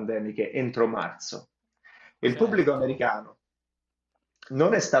proporzioni pandemiche entro marzo. Il pubblico Certo. americano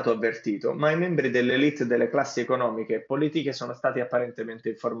non è stato avvertito, ma i membri dell'elite delle classi economiche e politiche sono stati apparentemente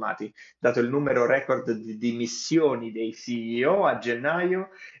informati, dato il numero record di dimissioni dei CEO a gennaio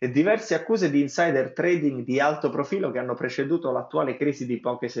e diverse accuse di insider trading di alto profilo che hanno preceduto l'attuale crisi di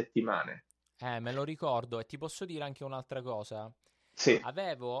poche settimane. Me lo ricordo e ti posso dire anche un'altra cosa. Sì,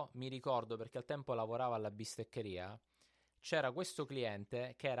 Mi ricordo perché al tempo lavoravo alla bisteccheria, c'era questo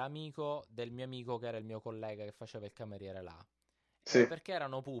cliente che era amico del mio amico che era il mio collega che faceva il cameriere là. sì, Perché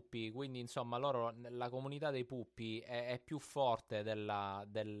erano puppi, quindi insomma loro, la comunità dei puppi è più forte della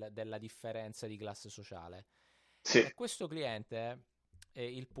differenza di classe sociale. sì, E questo cliente,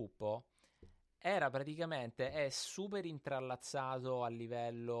 il puppo, era praticamente è super intrallazzato a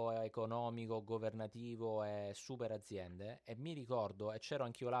livello economico, governativo e super aziende. E mi ricordo, e c'ero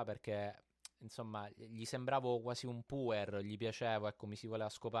anch'io là perché insomma gli sembravo quasi un puer, gli piacevo, ecco, mi si voleva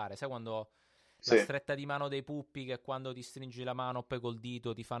scopare. Sai quando la sì, stretta di mano dei puppi che quando ti stringi la mano poi col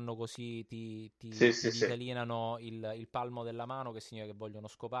dito ti fanno così, sì, ti sì, sì, ditalinano il palmo della mano, che significa che vogliono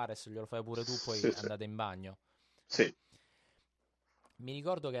scopare. Se glielo fai pure tu, poi sì, sì, andate in bagno. sì. Mi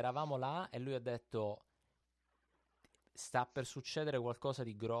ricordo che eravamo là e lui ha detto: sta per succedere qualcosa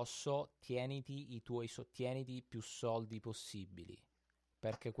di grosso, tieniti più soldi possibili,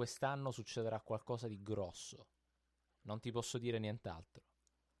 perché quest'anno succederà qualcosa di grosso. Non ti posso dire nient'altro.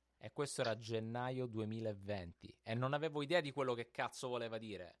 E questo era gennaio 2020 e non avevo idea di quello che cazzo voleva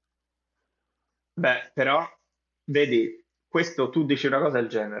dire. Beh, però, vedi, questo tu dici una cosa del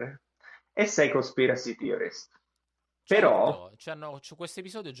genere e sei conspiracy theorist. Però, Certo, questo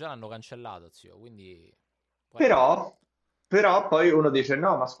episodio già l'hanno cancellato, zio, quindi whatever. però, però poi uno dice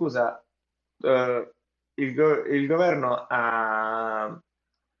no, ma scusa, il governo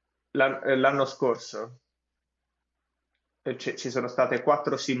l'anno scorso ci sono state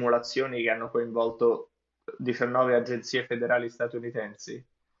 4 simulazioni che hanno coinvolto 19 agenzie federali statunitensi,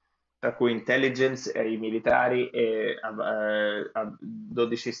 tra cui intelligence e i militari e a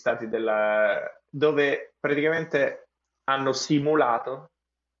 12 stati dove praticamente hanno simulato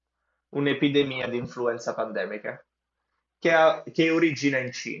un'epidemia di influenza pandemica che origina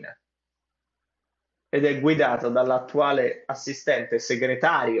in Cina ed è guidato dall'attuale assistente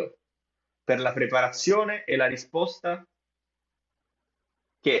segretario per la preparazione e la risposta,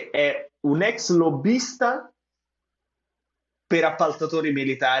 che è un ex lobbista per appaltatori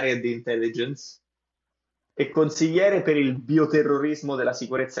militari e di intelligence e consigliere per il bioterrorismo della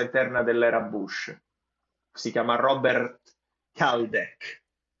sicurezza interna dell'era Bush. Si chiama Robert Kaldek.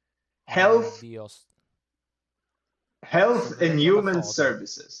 Oh mio Health, Dio, sto Health and vedendo la Human foto.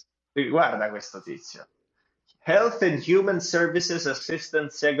 Services. Guarda questo tizio. Health and Human Services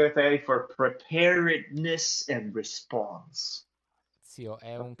Assistant Secretary for Preparedness and Response. Zio,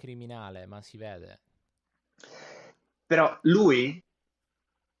 è un criminale, ma si vede. Però lui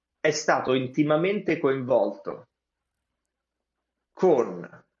è stato intimamente coinvolto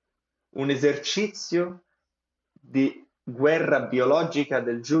con un esercizio di guerra biologica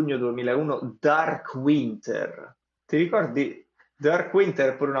del giugno 2001, Dark Winter. Ti ricordi? Dark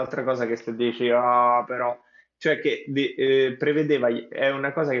Winter è pure un'altra cosa che se dici, ah, però, cioè che prevedeva, è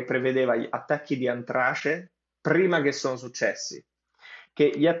una cosa che prevedeva gli attacchi di antrace prima che sono successi.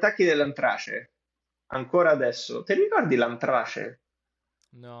 Che gli attacchi dell'antrace, ancora adesso, ti ricordi l'antrace?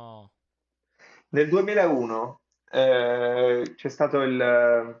 No. Nel 2001 c'è stato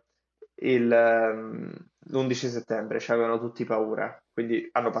l'11 settembre, ci avevano tutti paura, quindi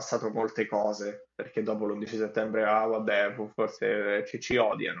hanno passato molte cose, perché dopo l'11 settembre, ah vabbè, forse ci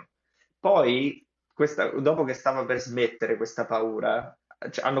odiano. Poi, dopo che stava per smettere questa paura,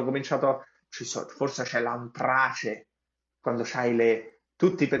 hanno cominciato, forse c'è l'antrace, quando c'hai le...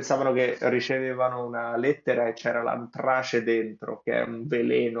 Tutti pensavano che ricevevano una lettera e c'era l'antrace dentro, che è un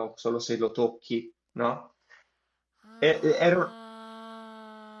veleno solo se lo tocchi, no? Era,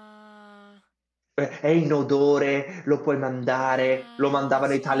 Ah, è inodore, lo puoi mandare, lo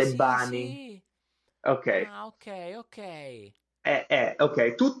mandavano i sì, sì, talebani. sì. Ok, Ah, ok, ok.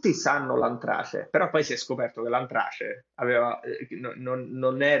 ok, tutti sanno l'antrace, però poi si è scoperto che l'antrace aveva,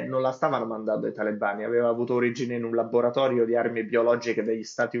 non la stavano mandando ai talebani, aveva avuto origine in un laboratorio di armi biologiche degli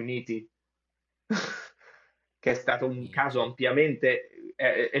Stati Uniti. che è stato un caso Minchia. ampiamente,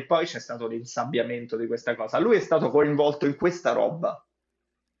 e poi c'è stato l'insabbiamento di questa cosa. Lui è stato coinvolto in questa roba,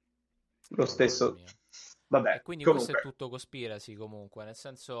 lo Oh mamma stesso. mia. E Vabbè, quindi questo è comunque, tutto conspiracy comunque, nel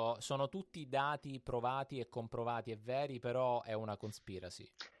senso sono tutti dati provati e comprovati e veri, però è una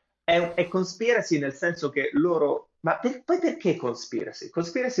conspiracy. è conspiracy nel senso che loro... Ma poi perché conspiracy?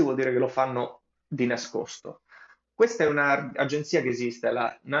 Conspiracy vuol dire che lo fanno di nascosto. Questa è un'agenzia che esiste,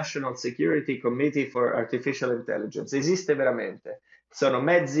 la National Security Committee for Artificial Intelligence, esiste veramente. Sono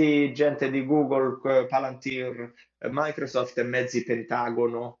mezzi gente di Google, Palantir, Microsoft e mezzi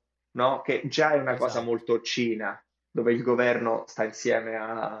Pentagono, no? Che già è una cosa Esatto, molto Cina, dove il governo sta insieme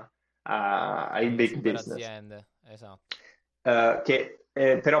ai alle big super business, aziende, esatto. che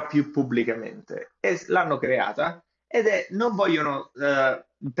però più pubblicamente. E l'hanno creata ed è, non vogliono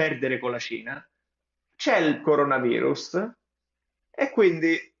perdere con la Cina. C'è il coronavirus e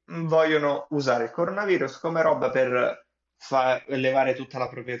quindi vogliono usare il coronavirus come roba per elevare tutta la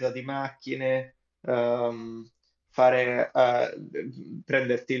proprietà di macchine, fare,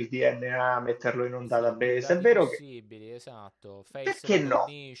 prenderti il DNA, metterlo in un Sì, più database. È dati vero che possibili, esatto. Face perché no?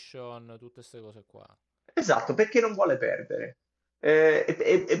 recognition, tutte queste cose qua. Esatto, perché non vuole perdere.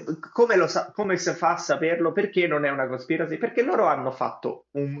 Come come si fa a saperlo? Perché non è una conspiracy? Perché loro hanno fatto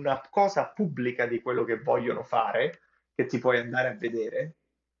una cosa pubblica di quello che vogliono fare, che ti puoi andare a vedere,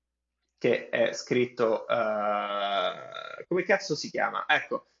 che è scritto, come cazzo si chiama?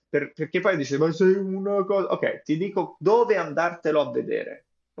 Ecco, perché poi dice, ma sei una cosa... Ok, ti dico dove andartelo a vedere.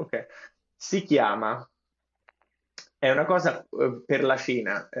 Ok, si chiama, è una cosa per la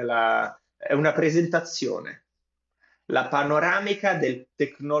Cina, è una presentazione, la panoramica del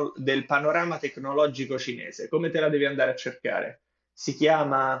panorama tecnologico cinese. Come te la devi andare a cercare? Si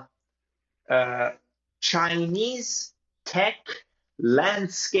chiama Chinese Tech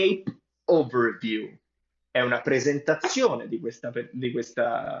Landscape Overview. È una presentazione di questa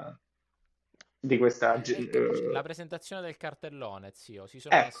La presentazione del cartellone, zio. Si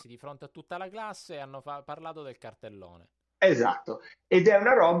sono ecco. messi di fronte a tutta la classe e hanno parlato del cartellone. Esatto, ed è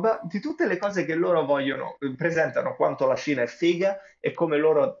una roba di tutte le cose che loro vogliono, presentano quanto la Cina è figa e come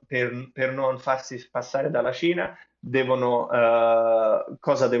loro per non farsi passare dalla Cina devono,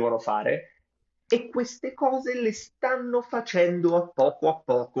 cosa devono fare. E queste cose le stanno facendo a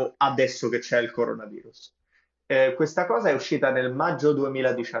poco adesso che c'è il coronavirus. Questa cosa è uscita nel maggio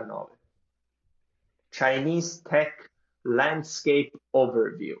 2019. Chinese Tech Landscape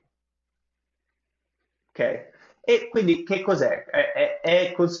Overview. Ok? E quindi che cos'è?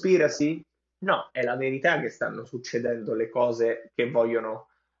 È conspiracy? No, è la verità che stanno succedendo le cose che vogliono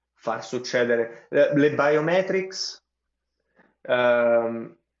far succedere. Le biometrics,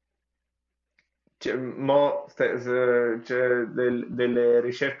 ehm, c'è delle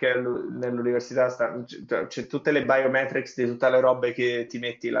ricerche nell'università, c'è tutte le biometrics di tutte le robe che ti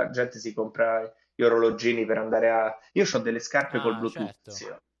metti, la gente si compra gli orologini per andare a... Io ho delle scarpe col Ah, Bluetooth, certo,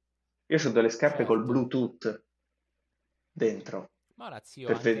 zio. Io ho delle scarpe col certo. Bluetooth dentro. Ma ora, zio,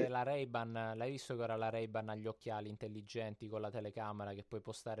 Per anche vedere. la Ray-Ban, l'hai visto che ora la Ray-Ban ha gli occhiali intelligenti con la telecamera che puoi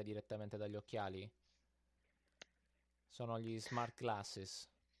postare direttamente dagli occhiali? Sono gli smart glasses.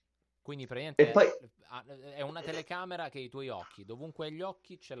 Quindi E poi praticamente è una telecamera che hai i tuoi occhi. Dovunque hai gli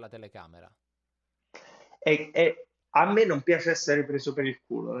occhi c'è la telecamera. a me non piace essere preso per il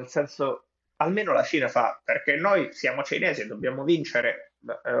culo, nel senso, almeno la Cina fa, perché noi siamo cinesi e dobbiamo vincere.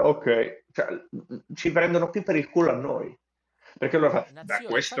 Beh, ok, cioè, ci prendono più per il culo a noi. Perché loro fanno, beh, Nazio,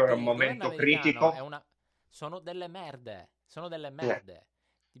 questo è infatti un il governo momento americano è critico. una... Sono delle merde. Sono delle Eh, merde.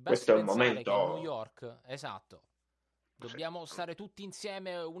 Ti basti questo è un pensare che a New momento... York, esatto, sì. dobbiamo stare tutti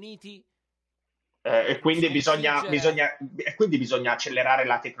insieme, uniti, E quindi sconfiggere... e quindi bisogna accelerare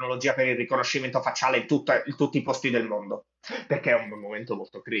la tecnologia per il riconoscimento facciale in tutti i posti del mondo, perché è un momento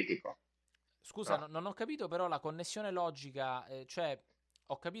molto critico. Scusa, No? non ho capito però la connessione logica, cioè,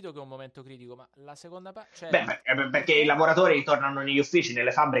 ho capito che è un momento critico, ma la seconda parte, cioè, Perché i perché? lavoratori tornano negli uffici,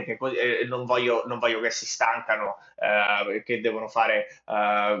 nelle fabbriche, non voglio che si stancano, che devono fare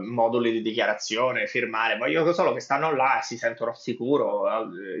moduli di dichiarazione, firmare, voglio solo che stanno là, si sentono al sicuro,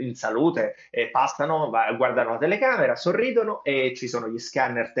 in salute, e passano, guardano la telecamera, sorridono e ci sono gli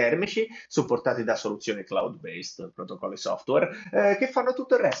scanner termici supportati da soluzioni cloud-based, protocolli software, che fanno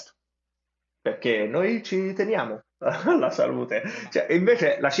tutto il resto. Perché noi ci teniamo alla salute. Cioè,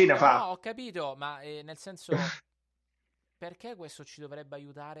 invece la Cina No, no, fa. ho capito, ma nel senso, perché questo ci dovrebbe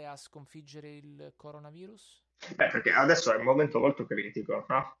aiutare a sconfiggere il coronavirus? Beh, perché adesso è un momento molto critico,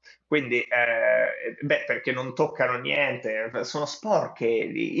 no? Quindi, beh, perché non toccano niente, sono sporche,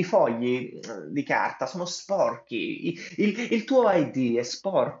 i fogli di carta sono sporchi, il tuo ID è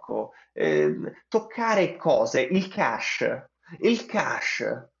sporco, toccare cose, il cache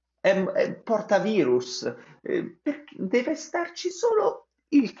porta virus, deve starci solo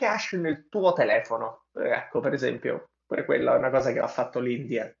il cache nel tuo telefono. Ecco, per esempio, pure quella è una cosa che ha fatto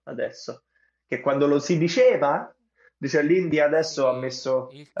l'India adesso che quando lo si diceva, dice l'India adesso ha Sì, messo,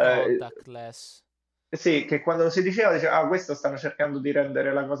 il contactless. sì, che quando lo si diceva, diceva, ah, questo stanno cercando di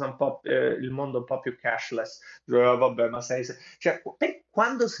rendere la cosa un po', il mondo un po' più cashless. Dicevo, vabbè, ma cioè,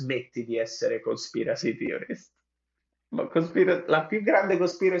 quando smetti di essere conspiracy theorist? Ma la più grande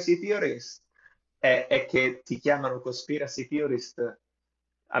conspiracy theorist è che ti chiamano conspiracy theorist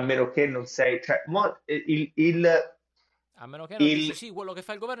a meno che non sei, cioè, A meno che non dici il, sì, quello che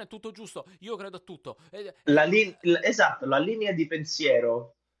fa il governo è tutto giusto, io credo a tutto. esatto, la linea di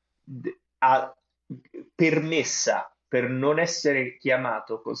pensiero permessa per non essere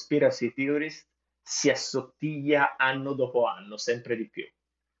chiamato conspiracy theorist si assottiglia anno dopo anno, sempre di più.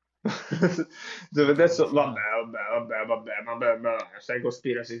 Dove Oddio, adesso, sì, no. vabbè, sei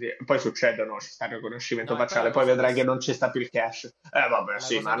conspiracy theorist. Poi succedono, ci sta il riconoscimento No, e poi facciale, poi vedrai che non ci sta più il cash. Vabbè, la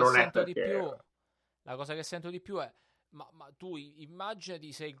sì, cosa ma che non è sento di perché. più, la cosa che sento di più è, ma tu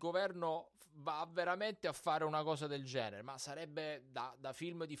immaginati se il governo va veramente a fare una cosa del genere, ma sarebbe da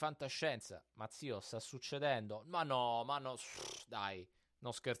film di fantascienza. Ma zio, sta succedendo? Ma no, dai,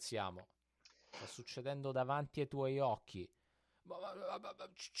 non scherziamo. Sta succedendo davanti ai tuoi occhi.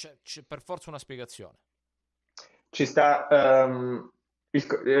 C'è per forza una spiegazione. Ci sta,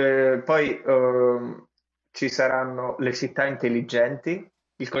 poi ci saranno le città intelligenti,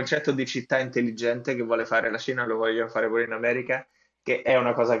 il concetto di città intelligente che vuole fare la Cina lo vogliono fare pure in America, che è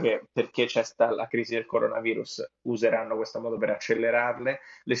una cosa che perché c'è sta la crisi del coronavirus useranno questo modo per accelerarle.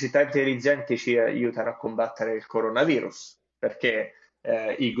 Le città intelligenti ci aiutano a combattere il coronavirus, perché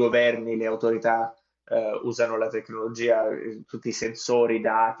i governi, le autorità usano la tecnologia, tutti i sensori, i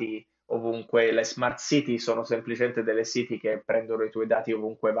dati ovunque. Le smart city sono semplicemente delle city che prendono i tuoi dati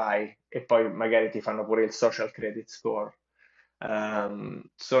ovunque vai e poi magari ti fanno pure il social credit score.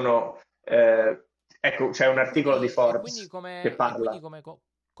 Ecco, c'è un articolo di E quindi Forbes che parla.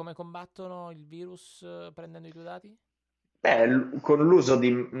 come combattono il virus prendendo i tuoi dati? Beh, con l'uso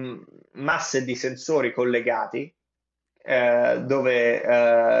di masse di sensori collegati, dove,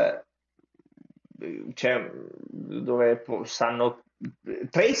 sanno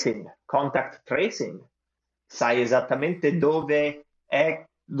tracing, contact tracing, sai esattamente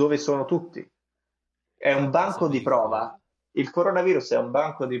dove sono tutti. È un Ma banco di sapevi che prova. Il coronavirus è un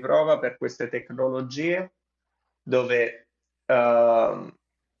banco di prova per queste tecnologie dove ehm,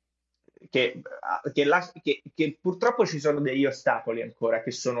 che purtroppo ci sono degli ostacoli ancora,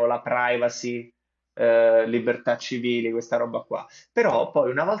 che sono la privacy, libertà civili, questa roba qua. Però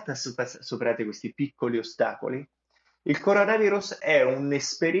poi una volta superati questi piccoli ostacoli, il coronavirus è un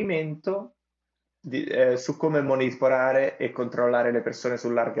esperimento su come monitorare e controllare le persone su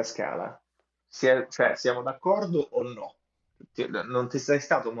larga scala. Cioè, siamo d'accordo o no? Non ti sei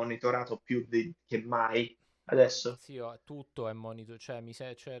stato monitorato più che mai adesso? sì, tutto è monitorato,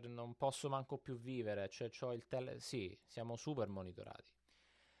 cioè, non posso manco più vivere, cioè, c'ho il sì, siamo super monitorati.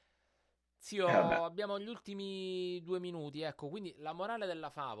 Vabbè. Zio, abbiamo gli ultimi 2 minuti, ecco, quindi la morale della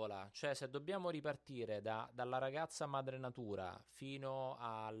favola, cioè se dobbiamo ripartire dalla ragazza madre natura fino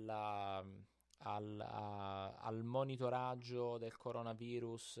al monitoraggio del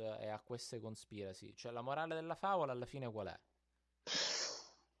coronavirus e a queste conspiracy, cioè la morale della favola alla fine qual è?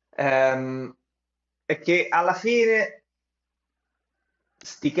 Ehm, è che alla fine,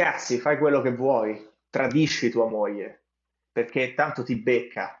 sti cazzi, fai quello che vuoi, tradisci tua moglie, perché tanto ti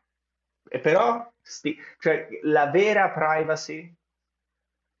becca. E però, cioè, la vera privacy,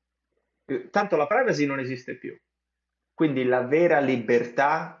 tanto la privacy non esiste più. Quindi la vera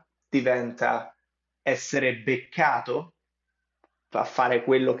libertà diventa essere beccato a fare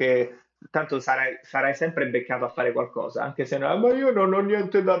quello che. Tanto sarai sempre beccato a fare qualcosa, anche se no, "Ah, ma io non ho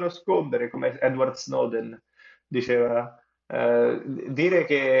niente da nascondere", come Edward Snowden diceva. Dire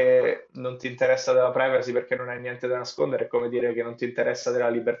che non ti interessa della privacy perché non hai niente da nascondere è come dire che non ti interessa della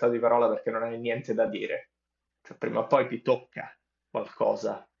libertà di parola perché non hai niente da dire. Cioè, prima o poi ti tocca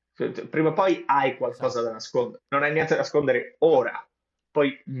qualcosa. Cioè, prima o poi hai qualcosa da Esatto, nascondere. Non hai niente da nascondere ora,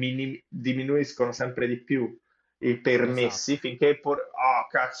 poi diminuiscono sempre di più i permessi esatto. finché oh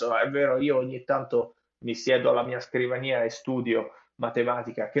cazzo, è vero, io ogni tanto mi siedo alla mia scrivania e studio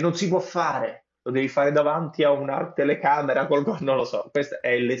matematica, che non si può fare, lo devi fare davanti a una telecamera, non lo so, questo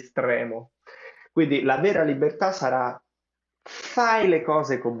è l'estremo. Quindi la vera libertà sarà fai le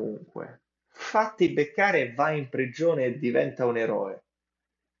cose comunque, fatti beccare e vai in prigione e diventa un eroe.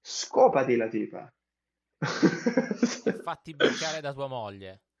 Scopati la tipa. E fatti beccare da tua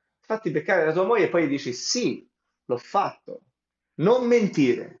moglie. Fatti beccare da tua moglie e poi dici sì, l'ho fatto. Non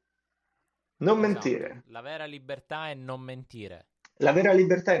mentire, non Esatto, mentire. la vera libertà è non mentire. La vera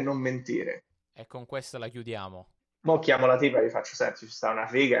libertà è non mentire. E con questa la chiudiamo. Mo' chiamo la tipa e gli faccio, senti, ci sta una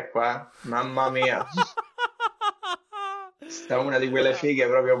figa qua, mamma mia. Sta una di quelle fighe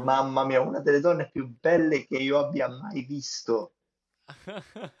proprio, mamma mia, una delle donne più belle che io abbia mai visto.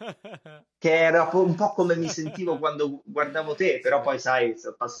 Che era un po' come mi sentivo quando guardavo te, però Sì, poi sai,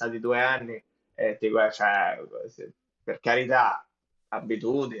 sono passati 2 anni e ti guarda, cioè, per carità,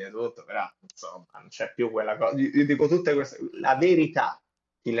 abitudine, tutto, però insomma, non c'è più quella cosa. Io dico tutte queste, la verità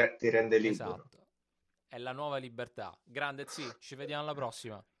ti rende libero. esatto. È la nuova libertà. Grande sì, ci vediamo alla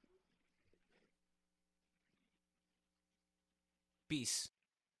prossima. Peace.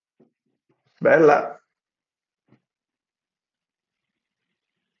 Bella,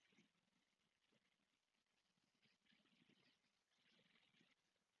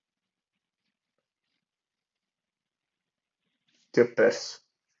 ti ho perso.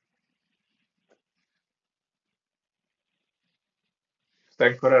 Stai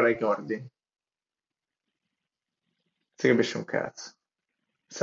ancora ai ricordi? Si capisce un cazzo.